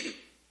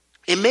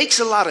 it makes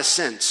a lot of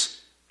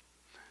sense.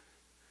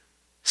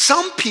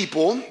 Some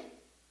people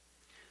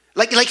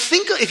Like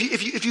think of,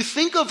 if you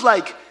think of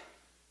like,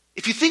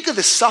 if you think of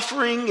the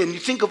suffering and you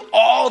think of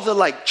all the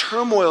like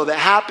turmoil that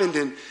happened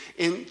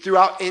in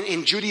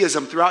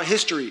Judaism throughout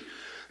history,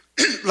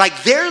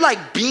 like they're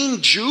like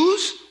being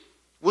Jews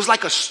was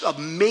like a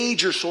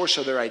major source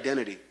of their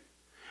identity,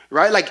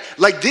 right?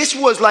 Like this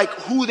was like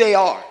who they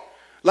are.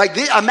 Like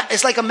this,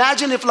 it's like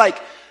imagine if like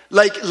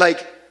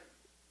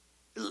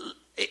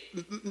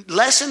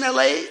less in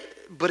LA,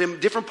 but in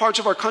different parts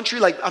of our country,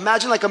 like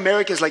imagine like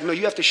Americans, like no,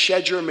 you have to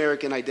shed your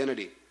American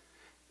identity.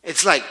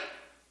 It's like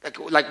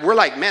we're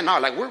like, man, no,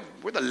 like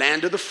we're the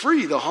land of the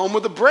free, the home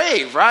of the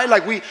brave, right?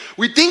 Like we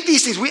think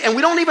these things, and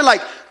we don't even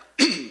like.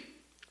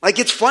 Like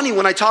it's funny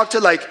when I talk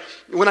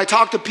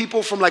to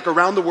people from like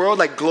around the world,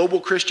 like global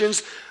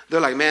Christians,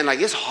 they're like, man, like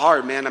it's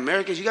hard, man.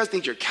 Americans, you guys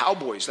think you're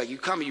cowboys. Like you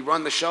come, you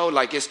run the show.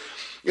 Like it's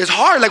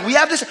hard. Like we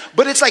have this,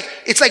 but it's like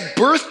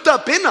birthed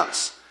up in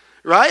us,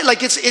 right?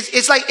 Like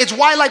it's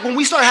why like when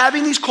we start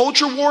having these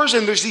culture wars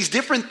and there's these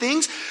different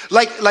things,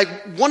 like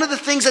one of the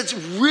things that's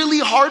really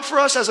hard for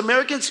us as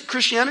Americans,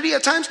 Christianity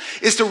at times,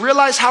 is to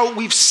realize how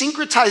we've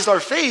syncretized our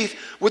faith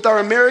with our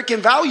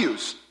American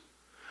values.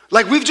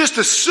 Like we've just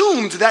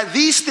assumed that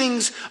these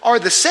things are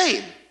the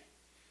same.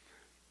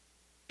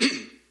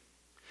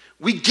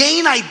 We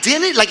gain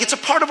identity, like it's a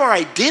part of our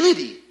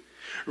identity,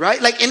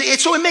 right? Like, and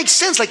so it makes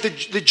sense. Like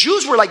the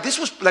Jews were like, this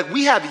was like,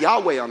 we have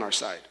Yahweh on our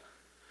side.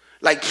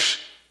 Like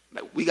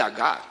we got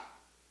God,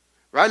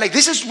 right? Like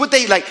this is what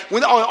they like,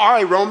 when all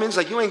right, Romans,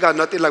 like you ain't got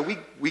nothing. Like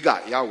we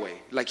got Yahweh.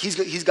 Like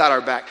he's got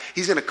our back.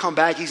 He's going to come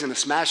back. He's going to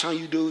smash on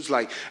you dudes.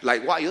 Like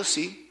wow, you'll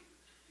see.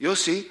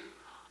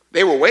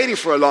 They were waiting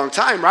for a long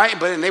time, right?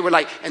 But and they were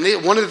like,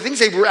 one of the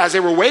things as they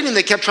were waiting,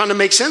 they kept trying to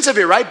make sense of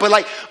it, right?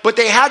 But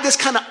they had this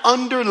kind of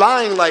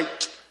underlying, like,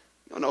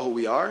 you don't know who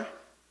we are,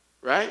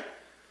 right?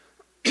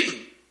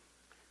 It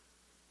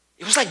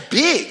was like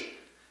big,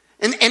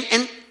 and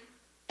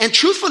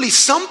truthfully,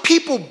 some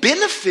people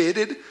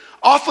benefited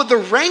off of the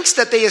ranks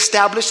that they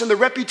established and the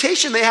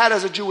reputation they had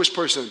as a Jewish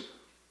person.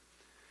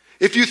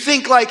 If you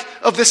think like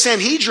of the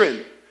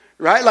Sanhedrin,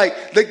 right?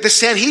 Like the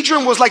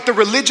Sanhedrin was like the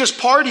religious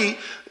party.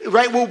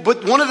 Right. Well,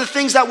 but one of the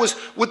things that was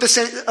with the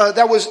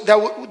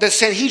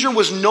Sanhedrin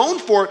was known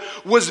for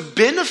was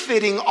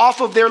benefiting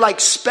off of their like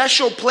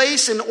special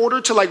place in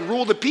order to like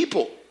rule the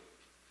people.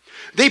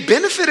 They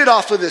benefited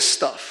off of this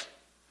stuff,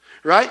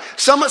 right?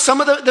 Some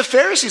of the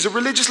Pharisees, the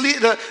religious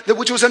leader,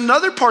 which was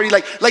another party,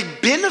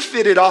 like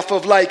benefited off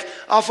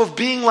of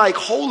being like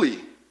holy,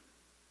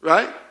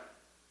 right?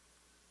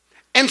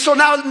 And so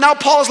now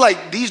Paul's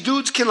like, these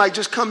dudes can like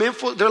just come in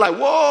for. They're like,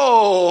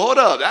 whoa, hold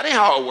up, that ain't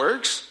how it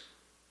works.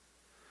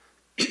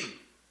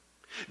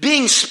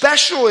 Being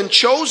special and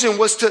chosen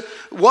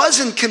was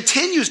and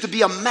continues to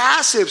be a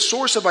massive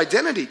source of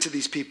identity to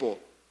these people.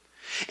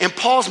 And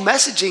Paul's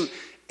messaging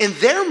in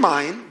their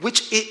mind,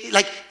 which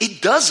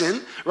it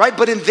doesn't, right?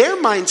 But in their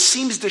mind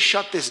seems to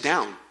shut this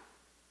down.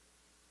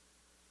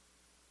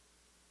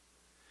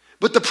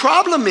 But the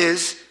problem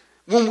is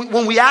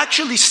when we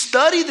actually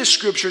study the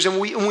scriptures and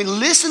we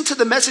listen to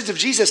the message of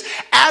Jesus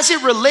as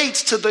it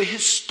relates to the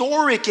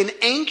historic and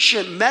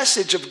ancient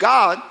message of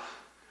God,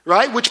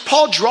 right? Which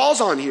Paul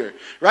draws on here,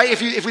 right?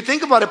 If we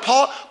think about it,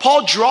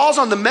 Paul draws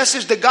on the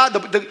message that God,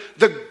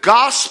 the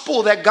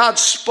gospel that God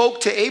spoke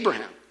to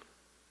Abraham,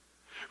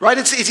 right?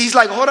 He's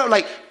like, hold up,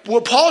 like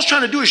what Paul's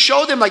trying to do is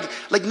show them like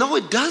no,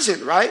 it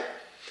doesn't, right?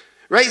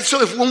 Right?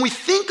 So when we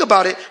think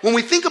about it, when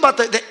we think about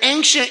the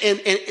ancient and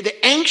the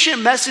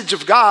ancient message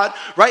of God,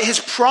 right?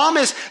 His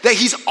promise that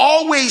he's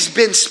always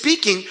been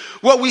speaking,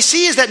 what we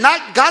see is that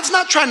God's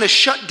not trying to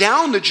shut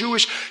down the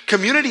Jewish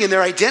community and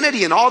their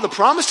identity and all the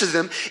promises to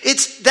them.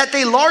 It's that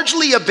they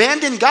largely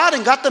abandoned God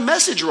and got the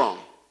message wrong.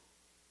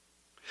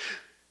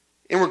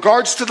 In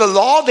regards to the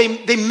law, they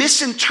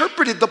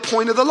misinterpreted the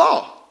point of the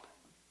law.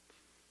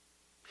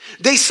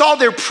 They saw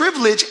their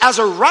privilege as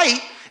a right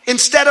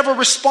instead of a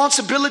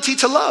responsibility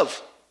to love.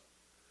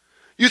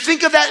 You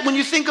think of that when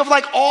you think of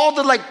like all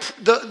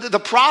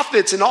the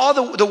prophets and all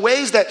the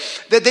ways that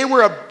they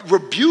were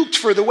rebuked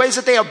for, the ways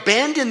that they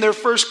abandoned their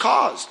first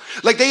cause.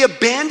 Like they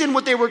abandoned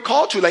what they were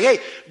called to. Like, hey,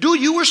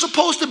 dude, you were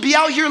supposed to be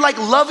out here like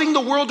loving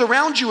the world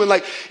around you and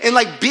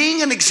like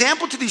being an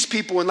example to these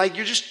people, and like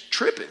you're just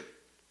tripping.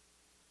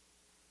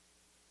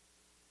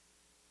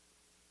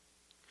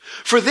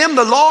 For them,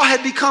 the law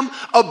had become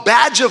a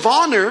badge of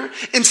honor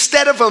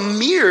instead of a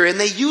mirror, and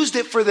they used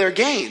it for their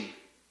gain.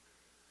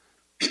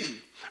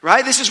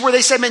 Right? This is where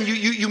they said, man,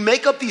 you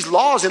make up these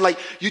laws, and like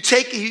you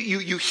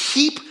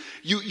heap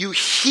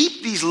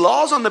these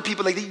laws on the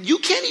people, like you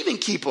can't even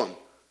keep them.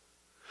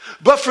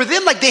 But for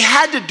them, like they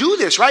had to do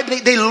this, right?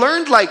 They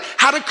learned like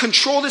how to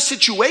control the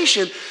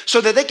situation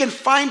so that they can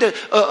find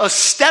a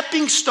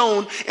stepping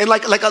stone and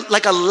like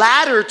a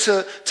ladder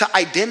to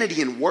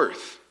identity and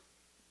worth.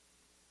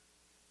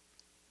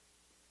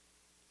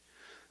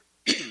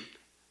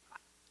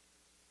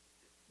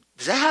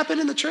 Does that happen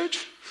in the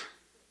church?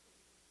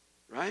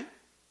 Right?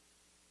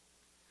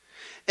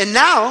 And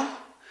now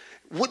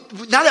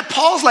that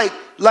Paul's like,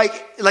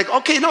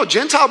 okay, no,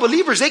 Gentile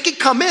believers, they can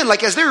come in,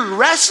 like as they're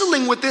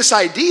wrestling with this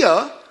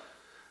idea,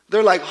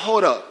 they're like,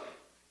 hold up.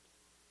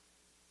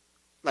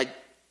 Like,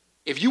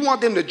 if you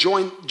want them to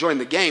join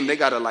the game, they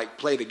got to like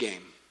play the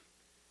game.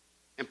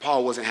 And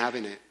Paul wasn't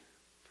having it.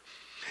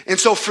 And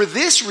so for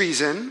this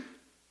reason,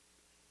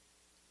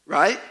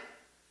 right,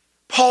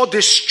 Paul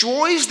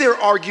destroys their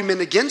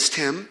argument against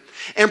him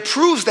and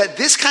proves that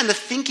this kind of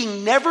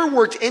thinking never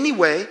worked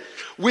anyway,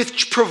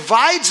 which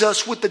provides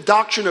us with the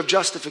doctrine of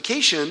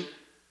justification,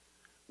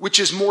 which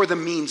is more the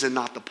means and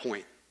not the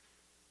point.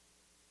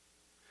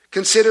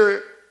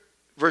 Consider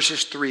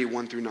verses 3,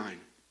 1 through 9.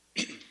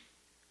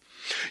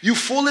 You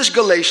foolish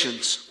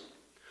Galatians,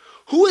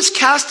 who has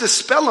cast a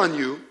spell on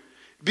you,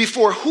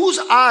 before whose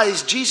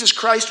eyes Jesus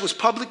Christ was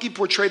publicly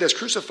portrayed as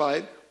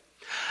crucified?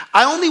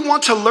 I only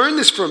want to learn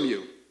this from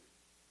you.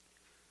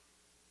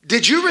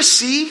 Did you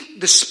receive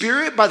the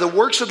Spirit by the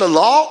works of the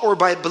law or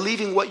by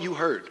believing what you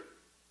heard?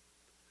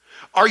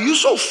 Are you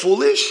so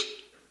foolish?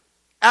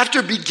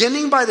 After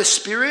beginning by the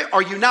Spirit,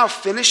 are you now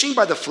finishing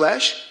by the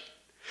flesh?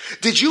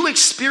 Did you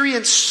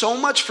experience so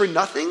much for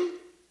nothing?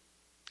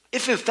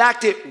 If in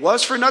fact it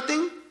was for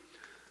nothing?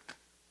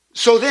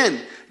 So then,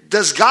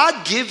 does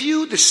God give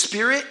you the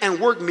Spirit and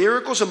work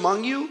miracles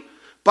among you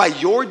by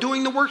your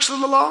doing the works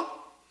of the law?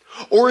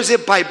 Or is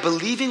it by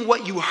believing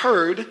what you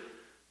heard,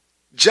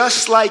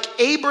 just like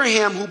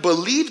Abraham who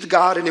believed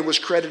God and it was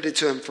credited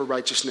to him for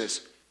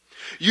righteousness?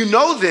 You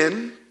know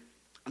then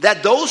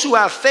that those who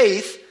have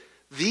faith,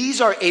 these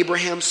are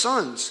Abraham's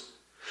sons.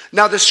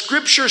 Now the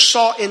scripture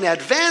saw in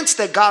advance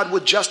that God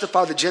would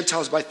justify the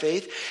Gentiles by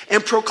faith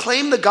and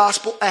proclaim the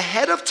gospel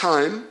ahead of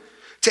time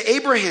to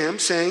Abraham,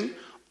 saying,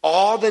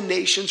 all the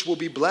nations will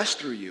be blessed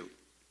through you.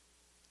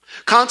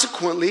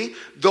 Consequently,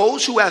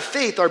 those who have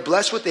faith are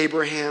blessed with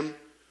Abraham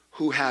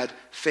who had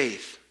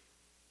faith.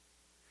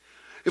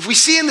 If we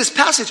see in this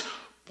passage,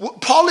 what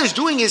Paul is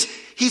doing is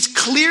he's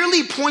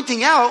clearly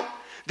pointing out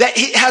that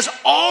it has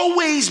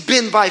always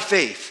been by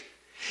faith,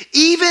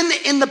 even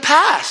in the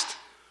past,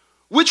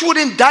 which would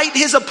indict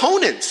his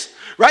opponents,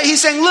 right?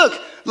 He's saying, look,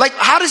 like,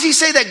 how does he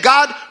say that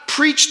God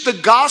preached the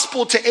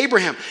gospel to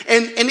Abraham?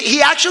 And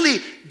he actually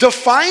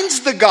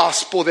defines the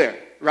gospel there,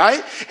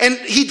 right? And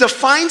he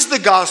defines the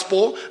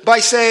gospel by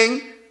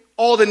saying,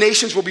 all the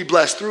nations will be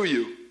blessed through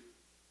you.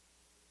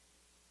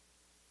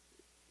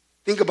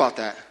 Think about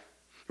that,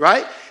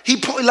 right? And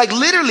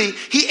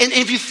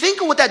if you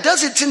think of what that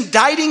does, it's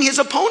indicting his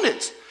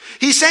opponents.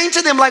 He's saying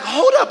to them, like,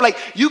 hold up, like,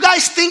 you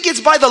guys think it's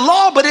by the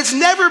law, but it's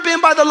never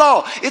been by the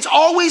law. It's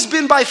always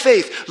been by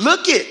faith.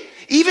 Look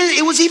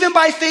it was even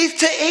by faith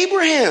to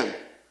Abraham.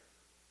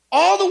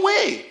 All the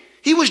way.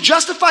 He was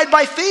justified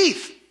by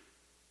faith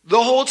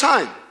the whole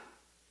time.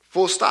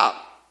 Full stop.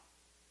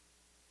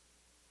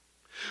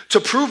 To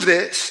prove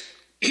this,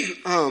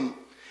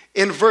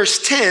 in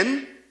verse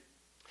 10,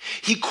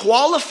 he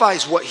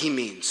qualifies what he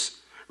means,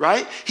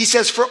 right? He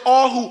says, for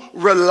all who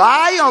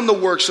rely on the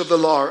works of the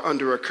law are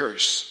under a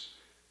curse.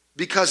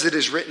 Because it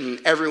is written,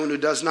 everyone who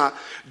does not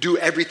do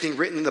everything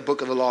written in the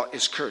book of the law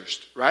is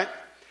cursed, right?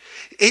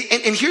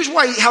 And here's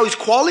how he's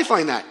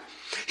qualifying that.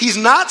 He's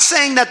not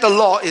saying that the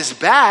law is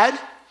bad.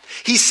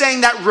 He's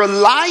saying that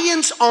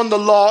reliance on the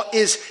law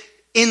is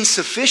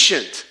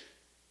insufficient.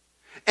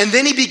 And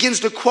then he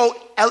begins to quote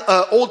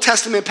Old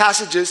Testament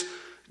passages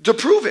to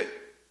prove it.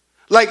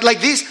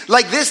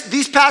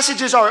 These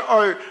passages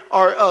are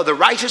the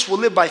righteous will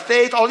live by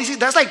faith. All these,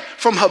 that's like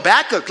from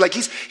Habakkuk. Like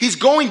he's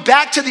going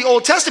back to the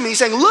Old Testament. He's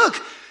saying,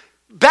 look,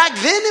 back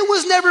then it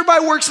was never by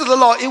works of the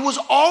law. It was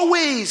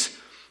always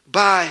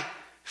by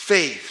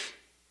faith.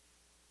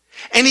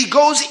 And he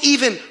goes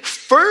even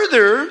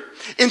further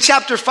in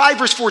chapter 5,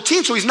 verse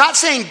 14. So he's not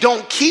saying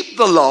don't keep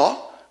the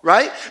law,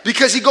 right?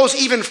 Because he goes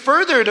even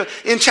further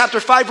in chapter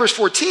 5, verse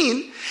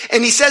 14.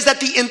 And he says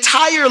that the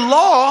entire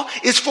law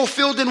is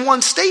fulfilled in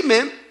one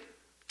statement: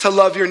 to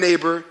love your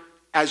neighbor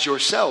as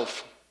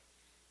yourself.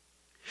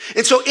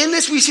 And so in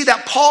this we see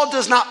that Paul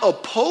does not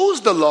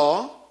oppose the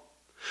law,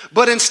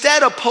 but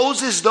instead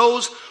opposes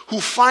those who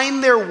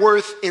find their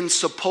worth in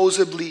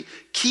supposedly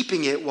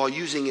keeping it while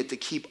using it to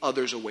keep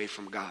others away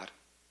from God.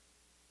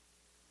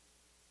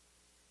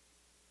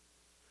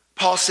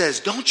 Paul says,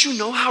 don't you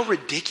know how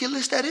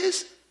ridiculous that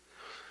is?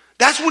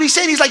 That's what he's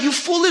saying. He's like, you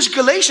foolish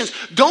Galatians,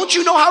 don't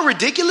you know how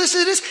ridiculous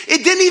it is?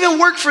 It didn't even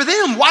work for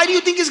them. Why do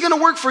you think it's going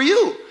to work for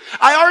you?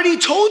 I already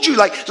told you,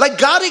 like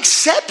God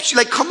accepts you.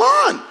 Like, come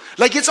on.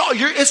 Like it's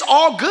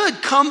all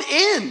good. Come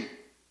in.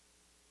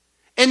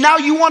 And now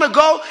you want to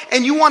go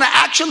and you want to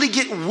actually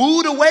get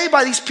wooed away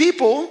by these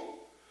people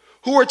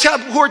who are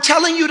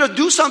telling you to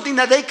do something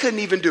that they couldn't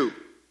even do.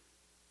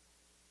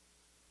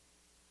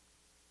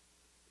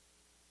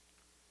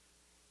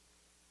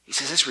 He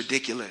says, it's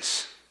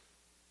ridiculous.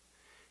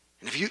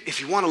 And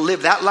if you want to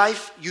live that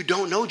life, you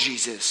don't know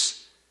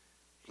Jesus.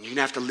 And you're going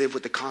to have to live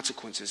with the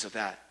consequences of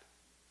that.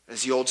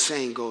 As the old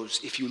saying goes,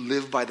 if you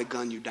live by the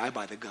gun, you die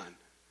by the gun.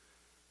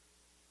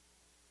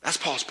 That's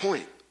Paul's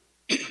point.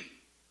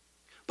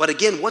 But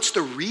again, what's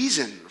the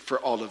reason for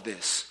all of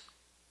this?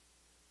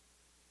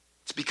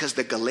 It's because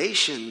the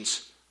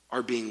Galatians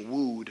are being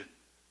wooed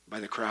by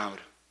the crowd.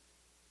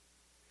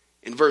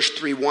 In verse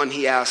 3:1,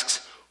 he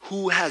asks,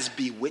 who has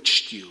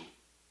bewitched you?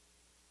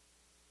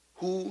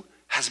 Who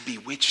has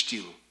bewitched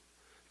you?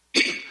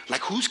 Like,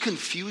 who's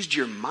confused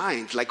your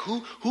mind? Like,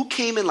 who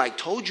came and like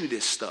told you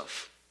this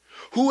stuff?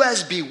 Who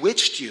has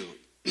bewitched you?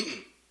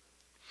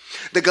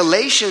 The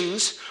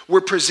Galatians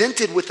were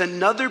presented with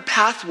another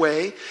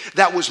pathway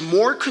that was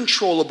more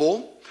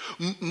controllable,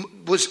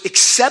 was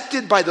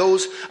accepted by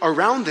those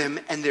around them,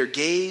 and their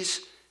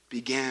gaze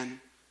began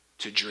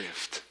to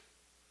drift.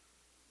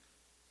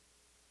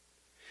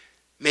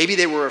 Maybe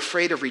they were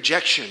afraid of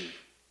rejection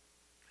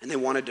and they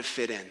wanted to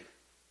fit in.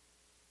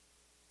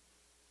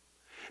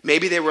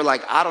 Maybe they were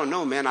like, I don't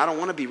know, man, I don't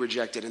want to be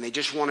rejected, and they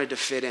just wanted to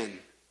fit in.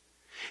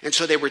 And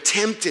so they were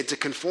tempted to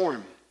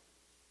conform.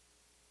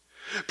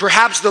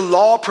 Perhaps the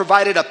law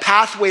provided a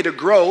pathway to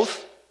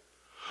growth,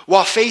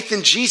 while faith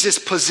in Jesus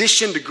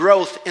positioned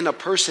growth in a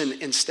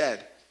person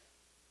instead.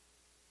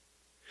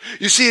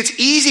 You see, it's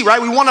easy,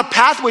 right? We want a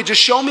pathway.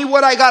 Just show me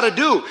what I got to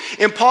do.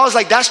 And Paul's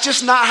like, that's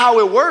just not how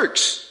it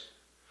works.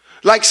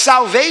 Like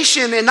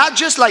salvation, and not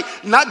just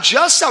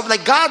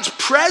God's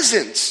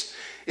presence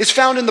is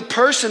found in the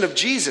person of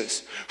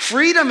Jesus.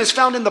 Freedom is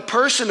found in the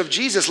person of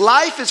Jesus.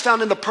 Life is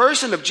found in the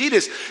person of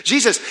Jesus.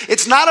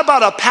 It's not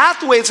about a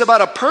pathway, it's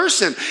about a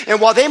person.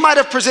 And while they might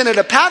have presented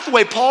a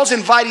pathway, Paul's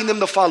inviting them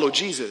to follow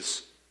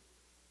Jesus.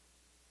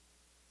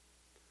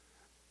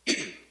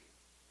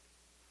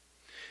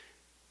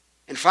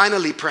 And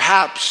finally,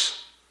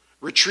 perhaps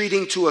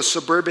retreating to a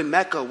suburban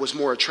Mecca was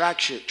more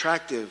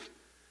attractive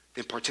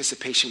than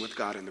participation with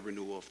God in the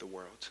renewal of the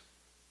world.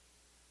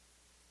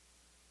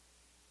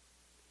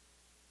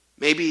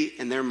 Maybe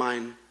in their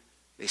mind,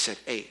 they said,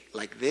 hey,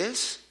 like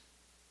this,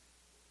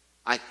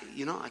 I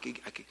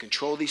could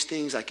control these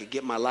things. I could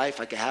get my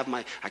life. I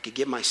could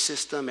get my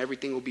system.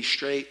 Everything will be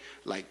straight.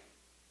 Like,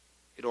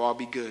 it'll all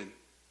be good.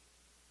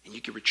 And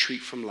you can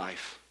retreat from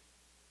life.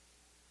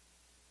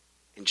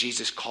 And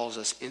Jesus calls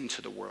us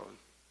into the world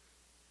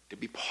to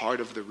be part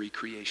of the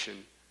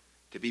recreation,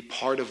 to be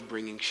part of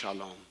bringing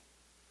shalom,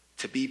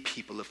 to be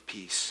people of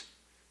peace,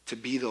 to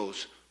be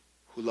those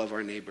who love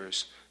our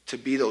neighbors, to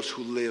be those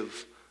who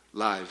live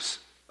lives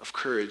of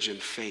courage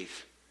and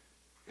faith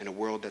in a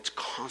world that's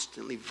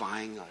constantly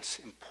vying us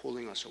and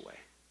pulling us away.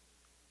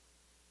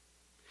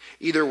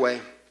 Either way,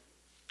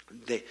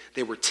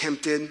 they were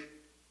tempted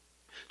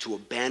to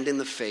abandon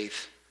the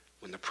faith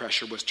when the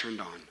pressure was turned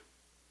on.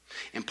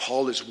 And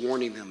Paul is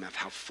warning them of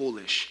how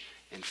foolish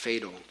and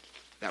fatal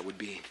that would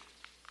be.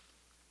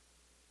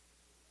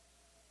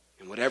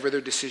 And whatever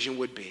their decision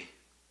would be,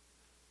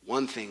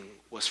 one thing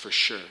was for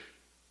sure,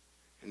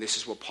 and this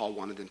is what Paul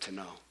wanted them to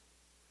know,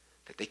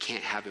 that they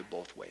can't have it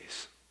both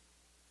ways,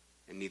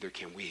 and neither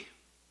can we.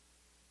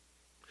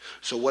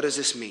 So what does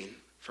this mean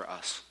for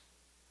us?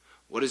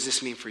 What does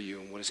this mean for you,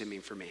 and what does it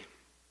mean for me?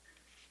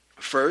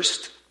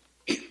 First,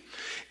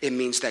 it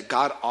means that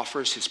God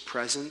offers his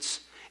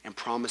presence and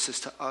promises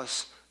to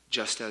us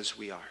just as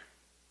we are.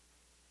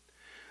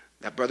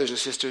 That, brothers and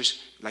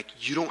sisters, like,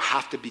 you don't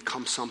have to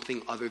become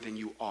something other than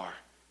you are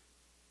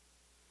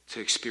to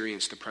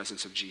experience the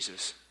presence of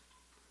Jesus.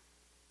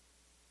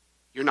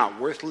 You're not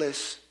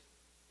worthless.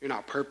 You're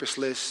not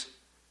purposeless.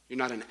 You're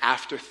not an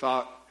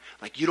afterthought.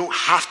 Like, you don't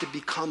have to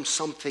become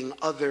something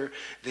other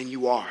than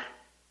you are.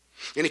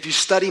 And if you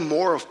study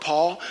more of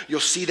Paul, you'll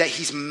see that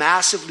he's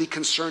massively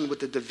concerned with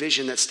the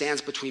division that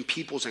stands between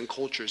peoples and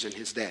cultures in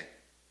his day.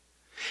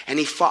 And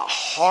he fought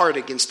hard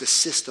against the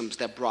systems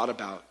that brought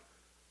about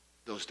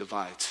those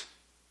divides.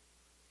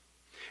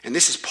 And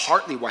this is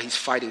partly why he's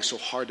fighting so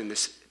hard in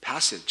this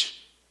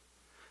passage.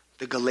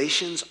 The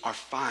Galatians are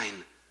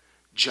fine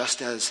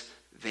just as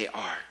they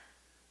are.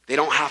 They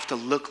don't have to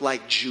look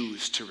like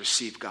Jews to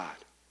receive God.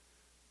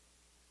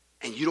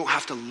 And you don't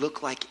have to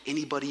look like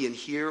anybody in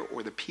here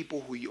or the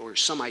people or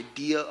some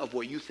idea of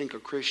what you think a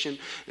Christian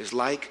is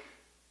like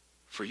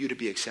for you to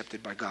be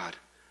accepted by God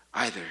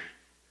either.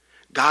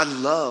 God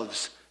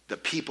loves the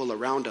people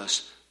around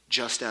us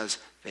just as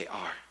they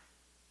are.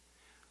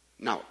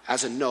 Now,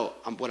 as a note,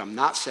 what I'm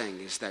not saying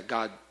is that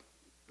God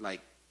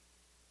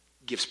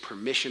gives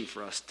permission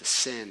for us to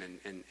sin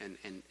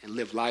and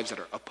live lives that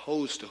are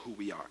opposed to who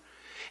we are.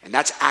 And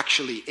that's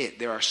actually it.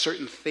 There are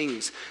certain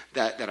things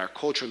that our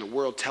culture and the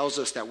world tells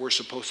us that we're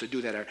supposed to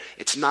do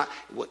it's not,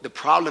 the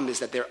problem is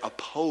that they're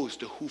opposed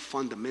to who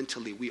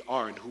fundamentally we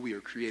are and who we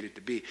are created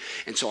to be.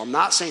 And so I'm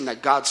not saying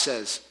that God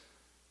says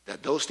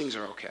that those things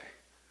are okay.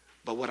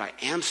 But what I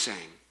am saying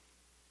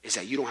is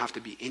that you don't have to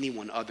be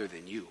anyone other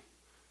than you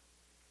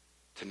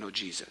to know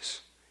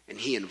Jesus. And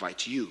he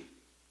invites you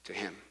to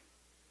him.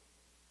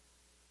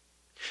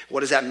 What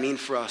does that mean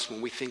for us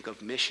when we think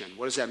of mission?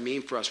 What does that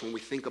mean for us when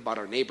we think about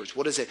our neighbors?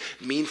 What does it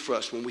mean for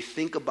us when we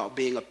think about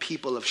being a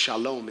people of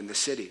shalom in the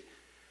city?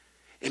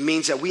 It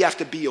means that we have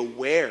to be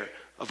aware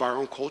of our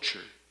own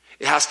culture.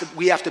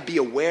 We have to be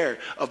aware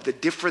of the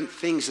different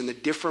things and the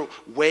different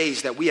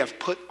ways that we have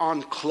put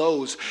on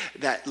clothes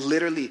that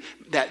literally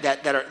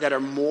that are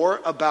more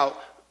about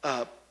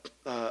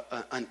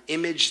an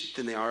image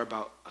than they are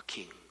about a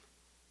king.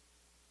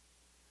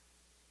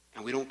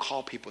 And we don't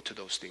call people to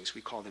those things.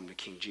 We call them to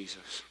King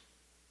Jesus.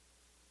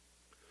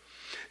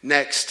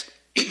 Next,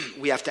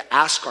 we have to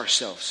ask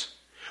ourselves,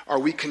 are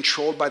we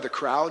controlled by the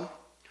crowd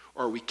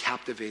or are we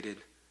captivated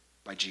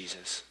by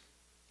Jesus?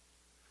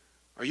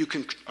 Are you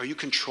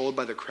controlled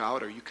by the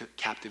crowd or are you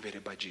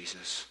captivated by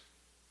Jesus?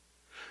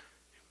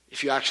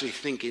 If you actually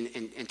think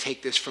and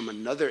take this from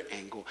another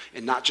angle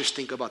and not just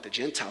think about the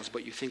Gentiles,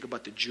 but you think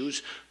about the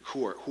Jews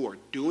who are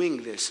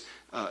doing this,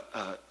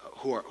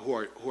 who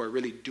are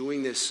really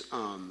doing this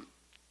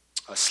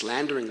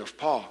slandering of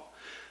Paul,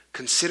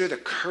 consider the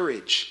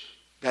courage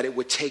that it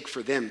would take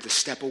for them to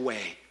step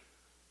away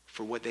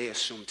for what they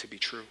assume to be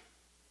true.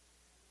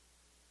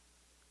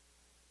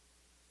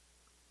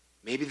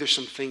 Maybe there's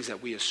some things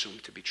that we assume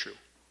to be true.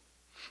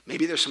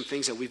 Maybe there's some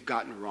things that we've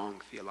gotten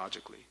wrong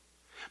theologically.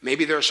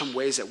 Maybe there are some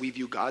ways that we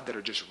view God that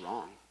are just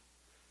wrong.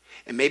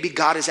 And maybe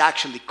God is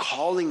actually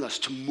calling us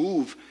to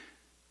move.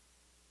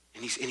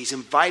 And he's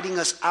inviting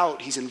us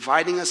out. He's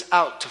inviting us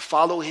out to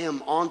follow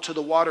him onto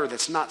the water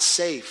that's not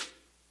safe.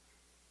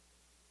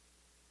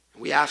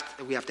 And we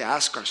have to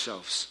ask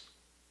ourselves,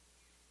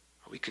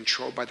 are we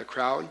controlled by the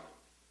crowd?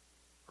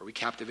 Or are we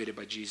captivated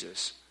by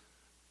Jesus?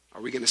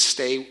 Are we going to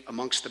stay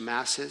amongst the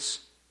masses?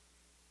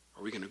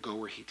 Or are we going to go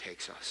where he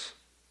takes us?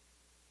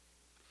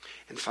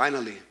 And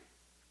finally,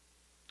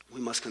 we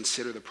must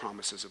consider the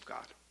promises of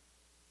God.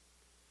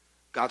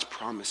 God's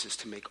promise is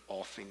to make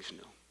all things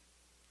new.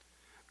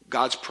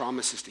 God's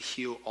promise is to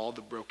heal all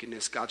the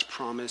brokenness. God's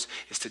promise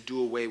is to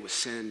do away with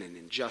sin and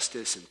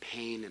injustice and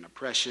pain and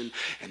oppression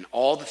and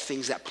all the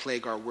things that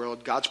plague our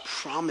world. God's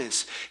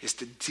promise is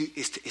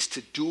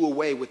to do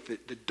away with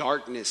the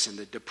darkness and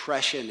the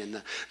depression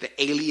and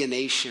the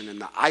alienation and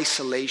the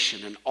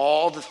isolation and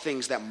all the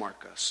things that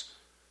mark us.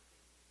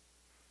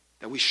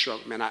 That we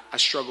struggle. Man, I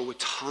struggle with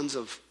tons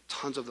of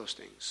those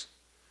things.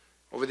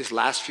 Over this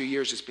last few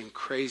years, it's been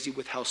crazy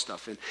with health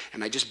stuff.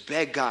 And I just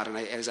beg God,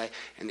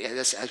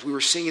 as we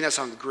were singing that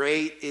song,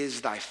 "Great is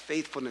thy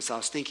faithfulness," I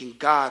was thinking,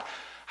 God,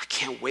 I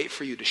can't wait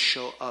for you to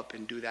show up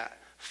and do that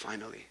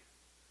finally.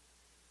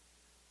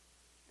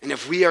 And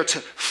if we are to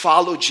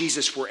follow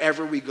Jesus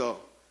wherever we go,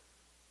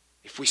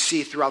 if we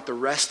see throughout the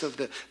rest of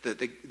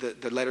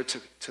the letter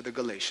to the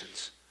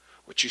Galatians,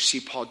 what you see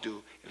Paul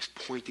do is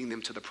pointing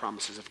them to the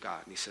promises of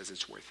God. And he says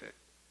it's worth it.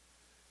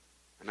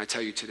 And I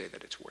tell you today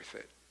that it's worth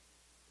it.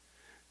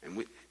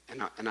 And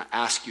I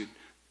ask you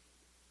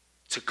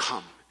to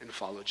come and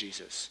follow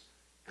Jesus.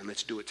 And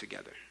let's do it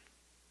together.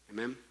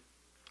 Amen?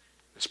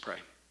 Let's pray.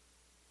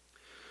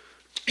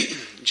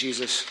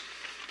 Jesus,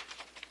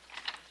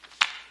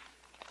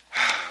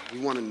 we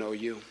want to know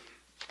you.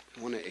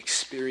 We want to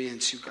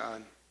experience you,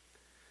 God.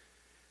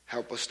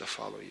 Help us to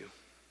follow you.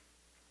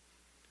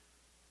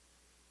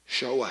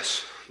 Show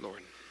us,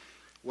 Lord,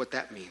 what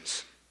that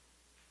means.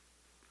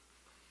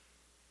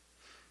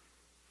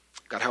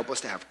 God, help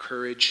us to have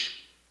courage.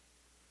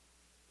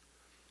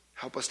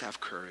 Help us to have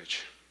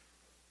courage.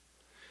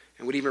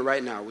 And would even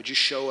right now, would you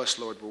show us,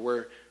 Lord,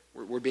 where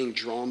we're being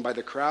drawn by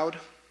the crowd,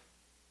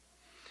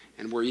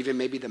 and where even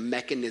maybe the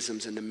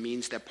mechanisms and the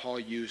means that Paul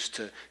used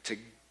to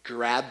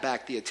grab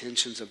back the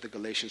attentions of the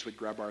Galatians would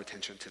grab our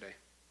attention today.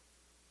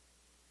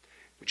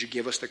 Would you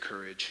give us the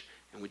courage,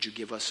 and would you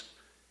give us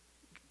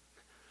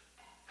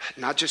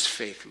not just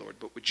faith, Lord,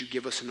 but would you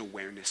give us an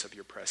awareness of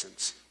your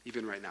presence,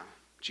 even right now?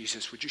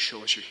 Jesus, would you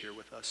show us you're here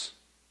with us?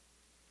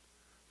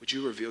 Would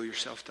you reveal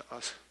yourself to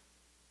us?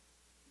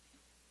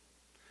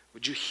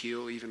 Would you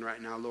heal even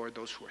right now, Lord,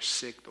 those who are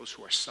sick, those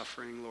who are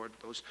suffering, Lord,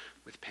 those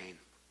with pain?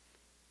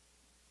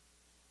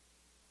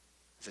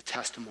 As a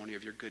testimony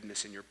of your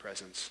goodness and your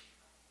presence.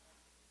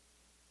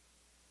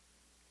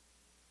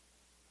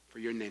 For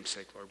your name's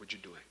sake, Lord, would you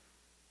do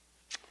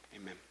it?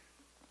 Amen.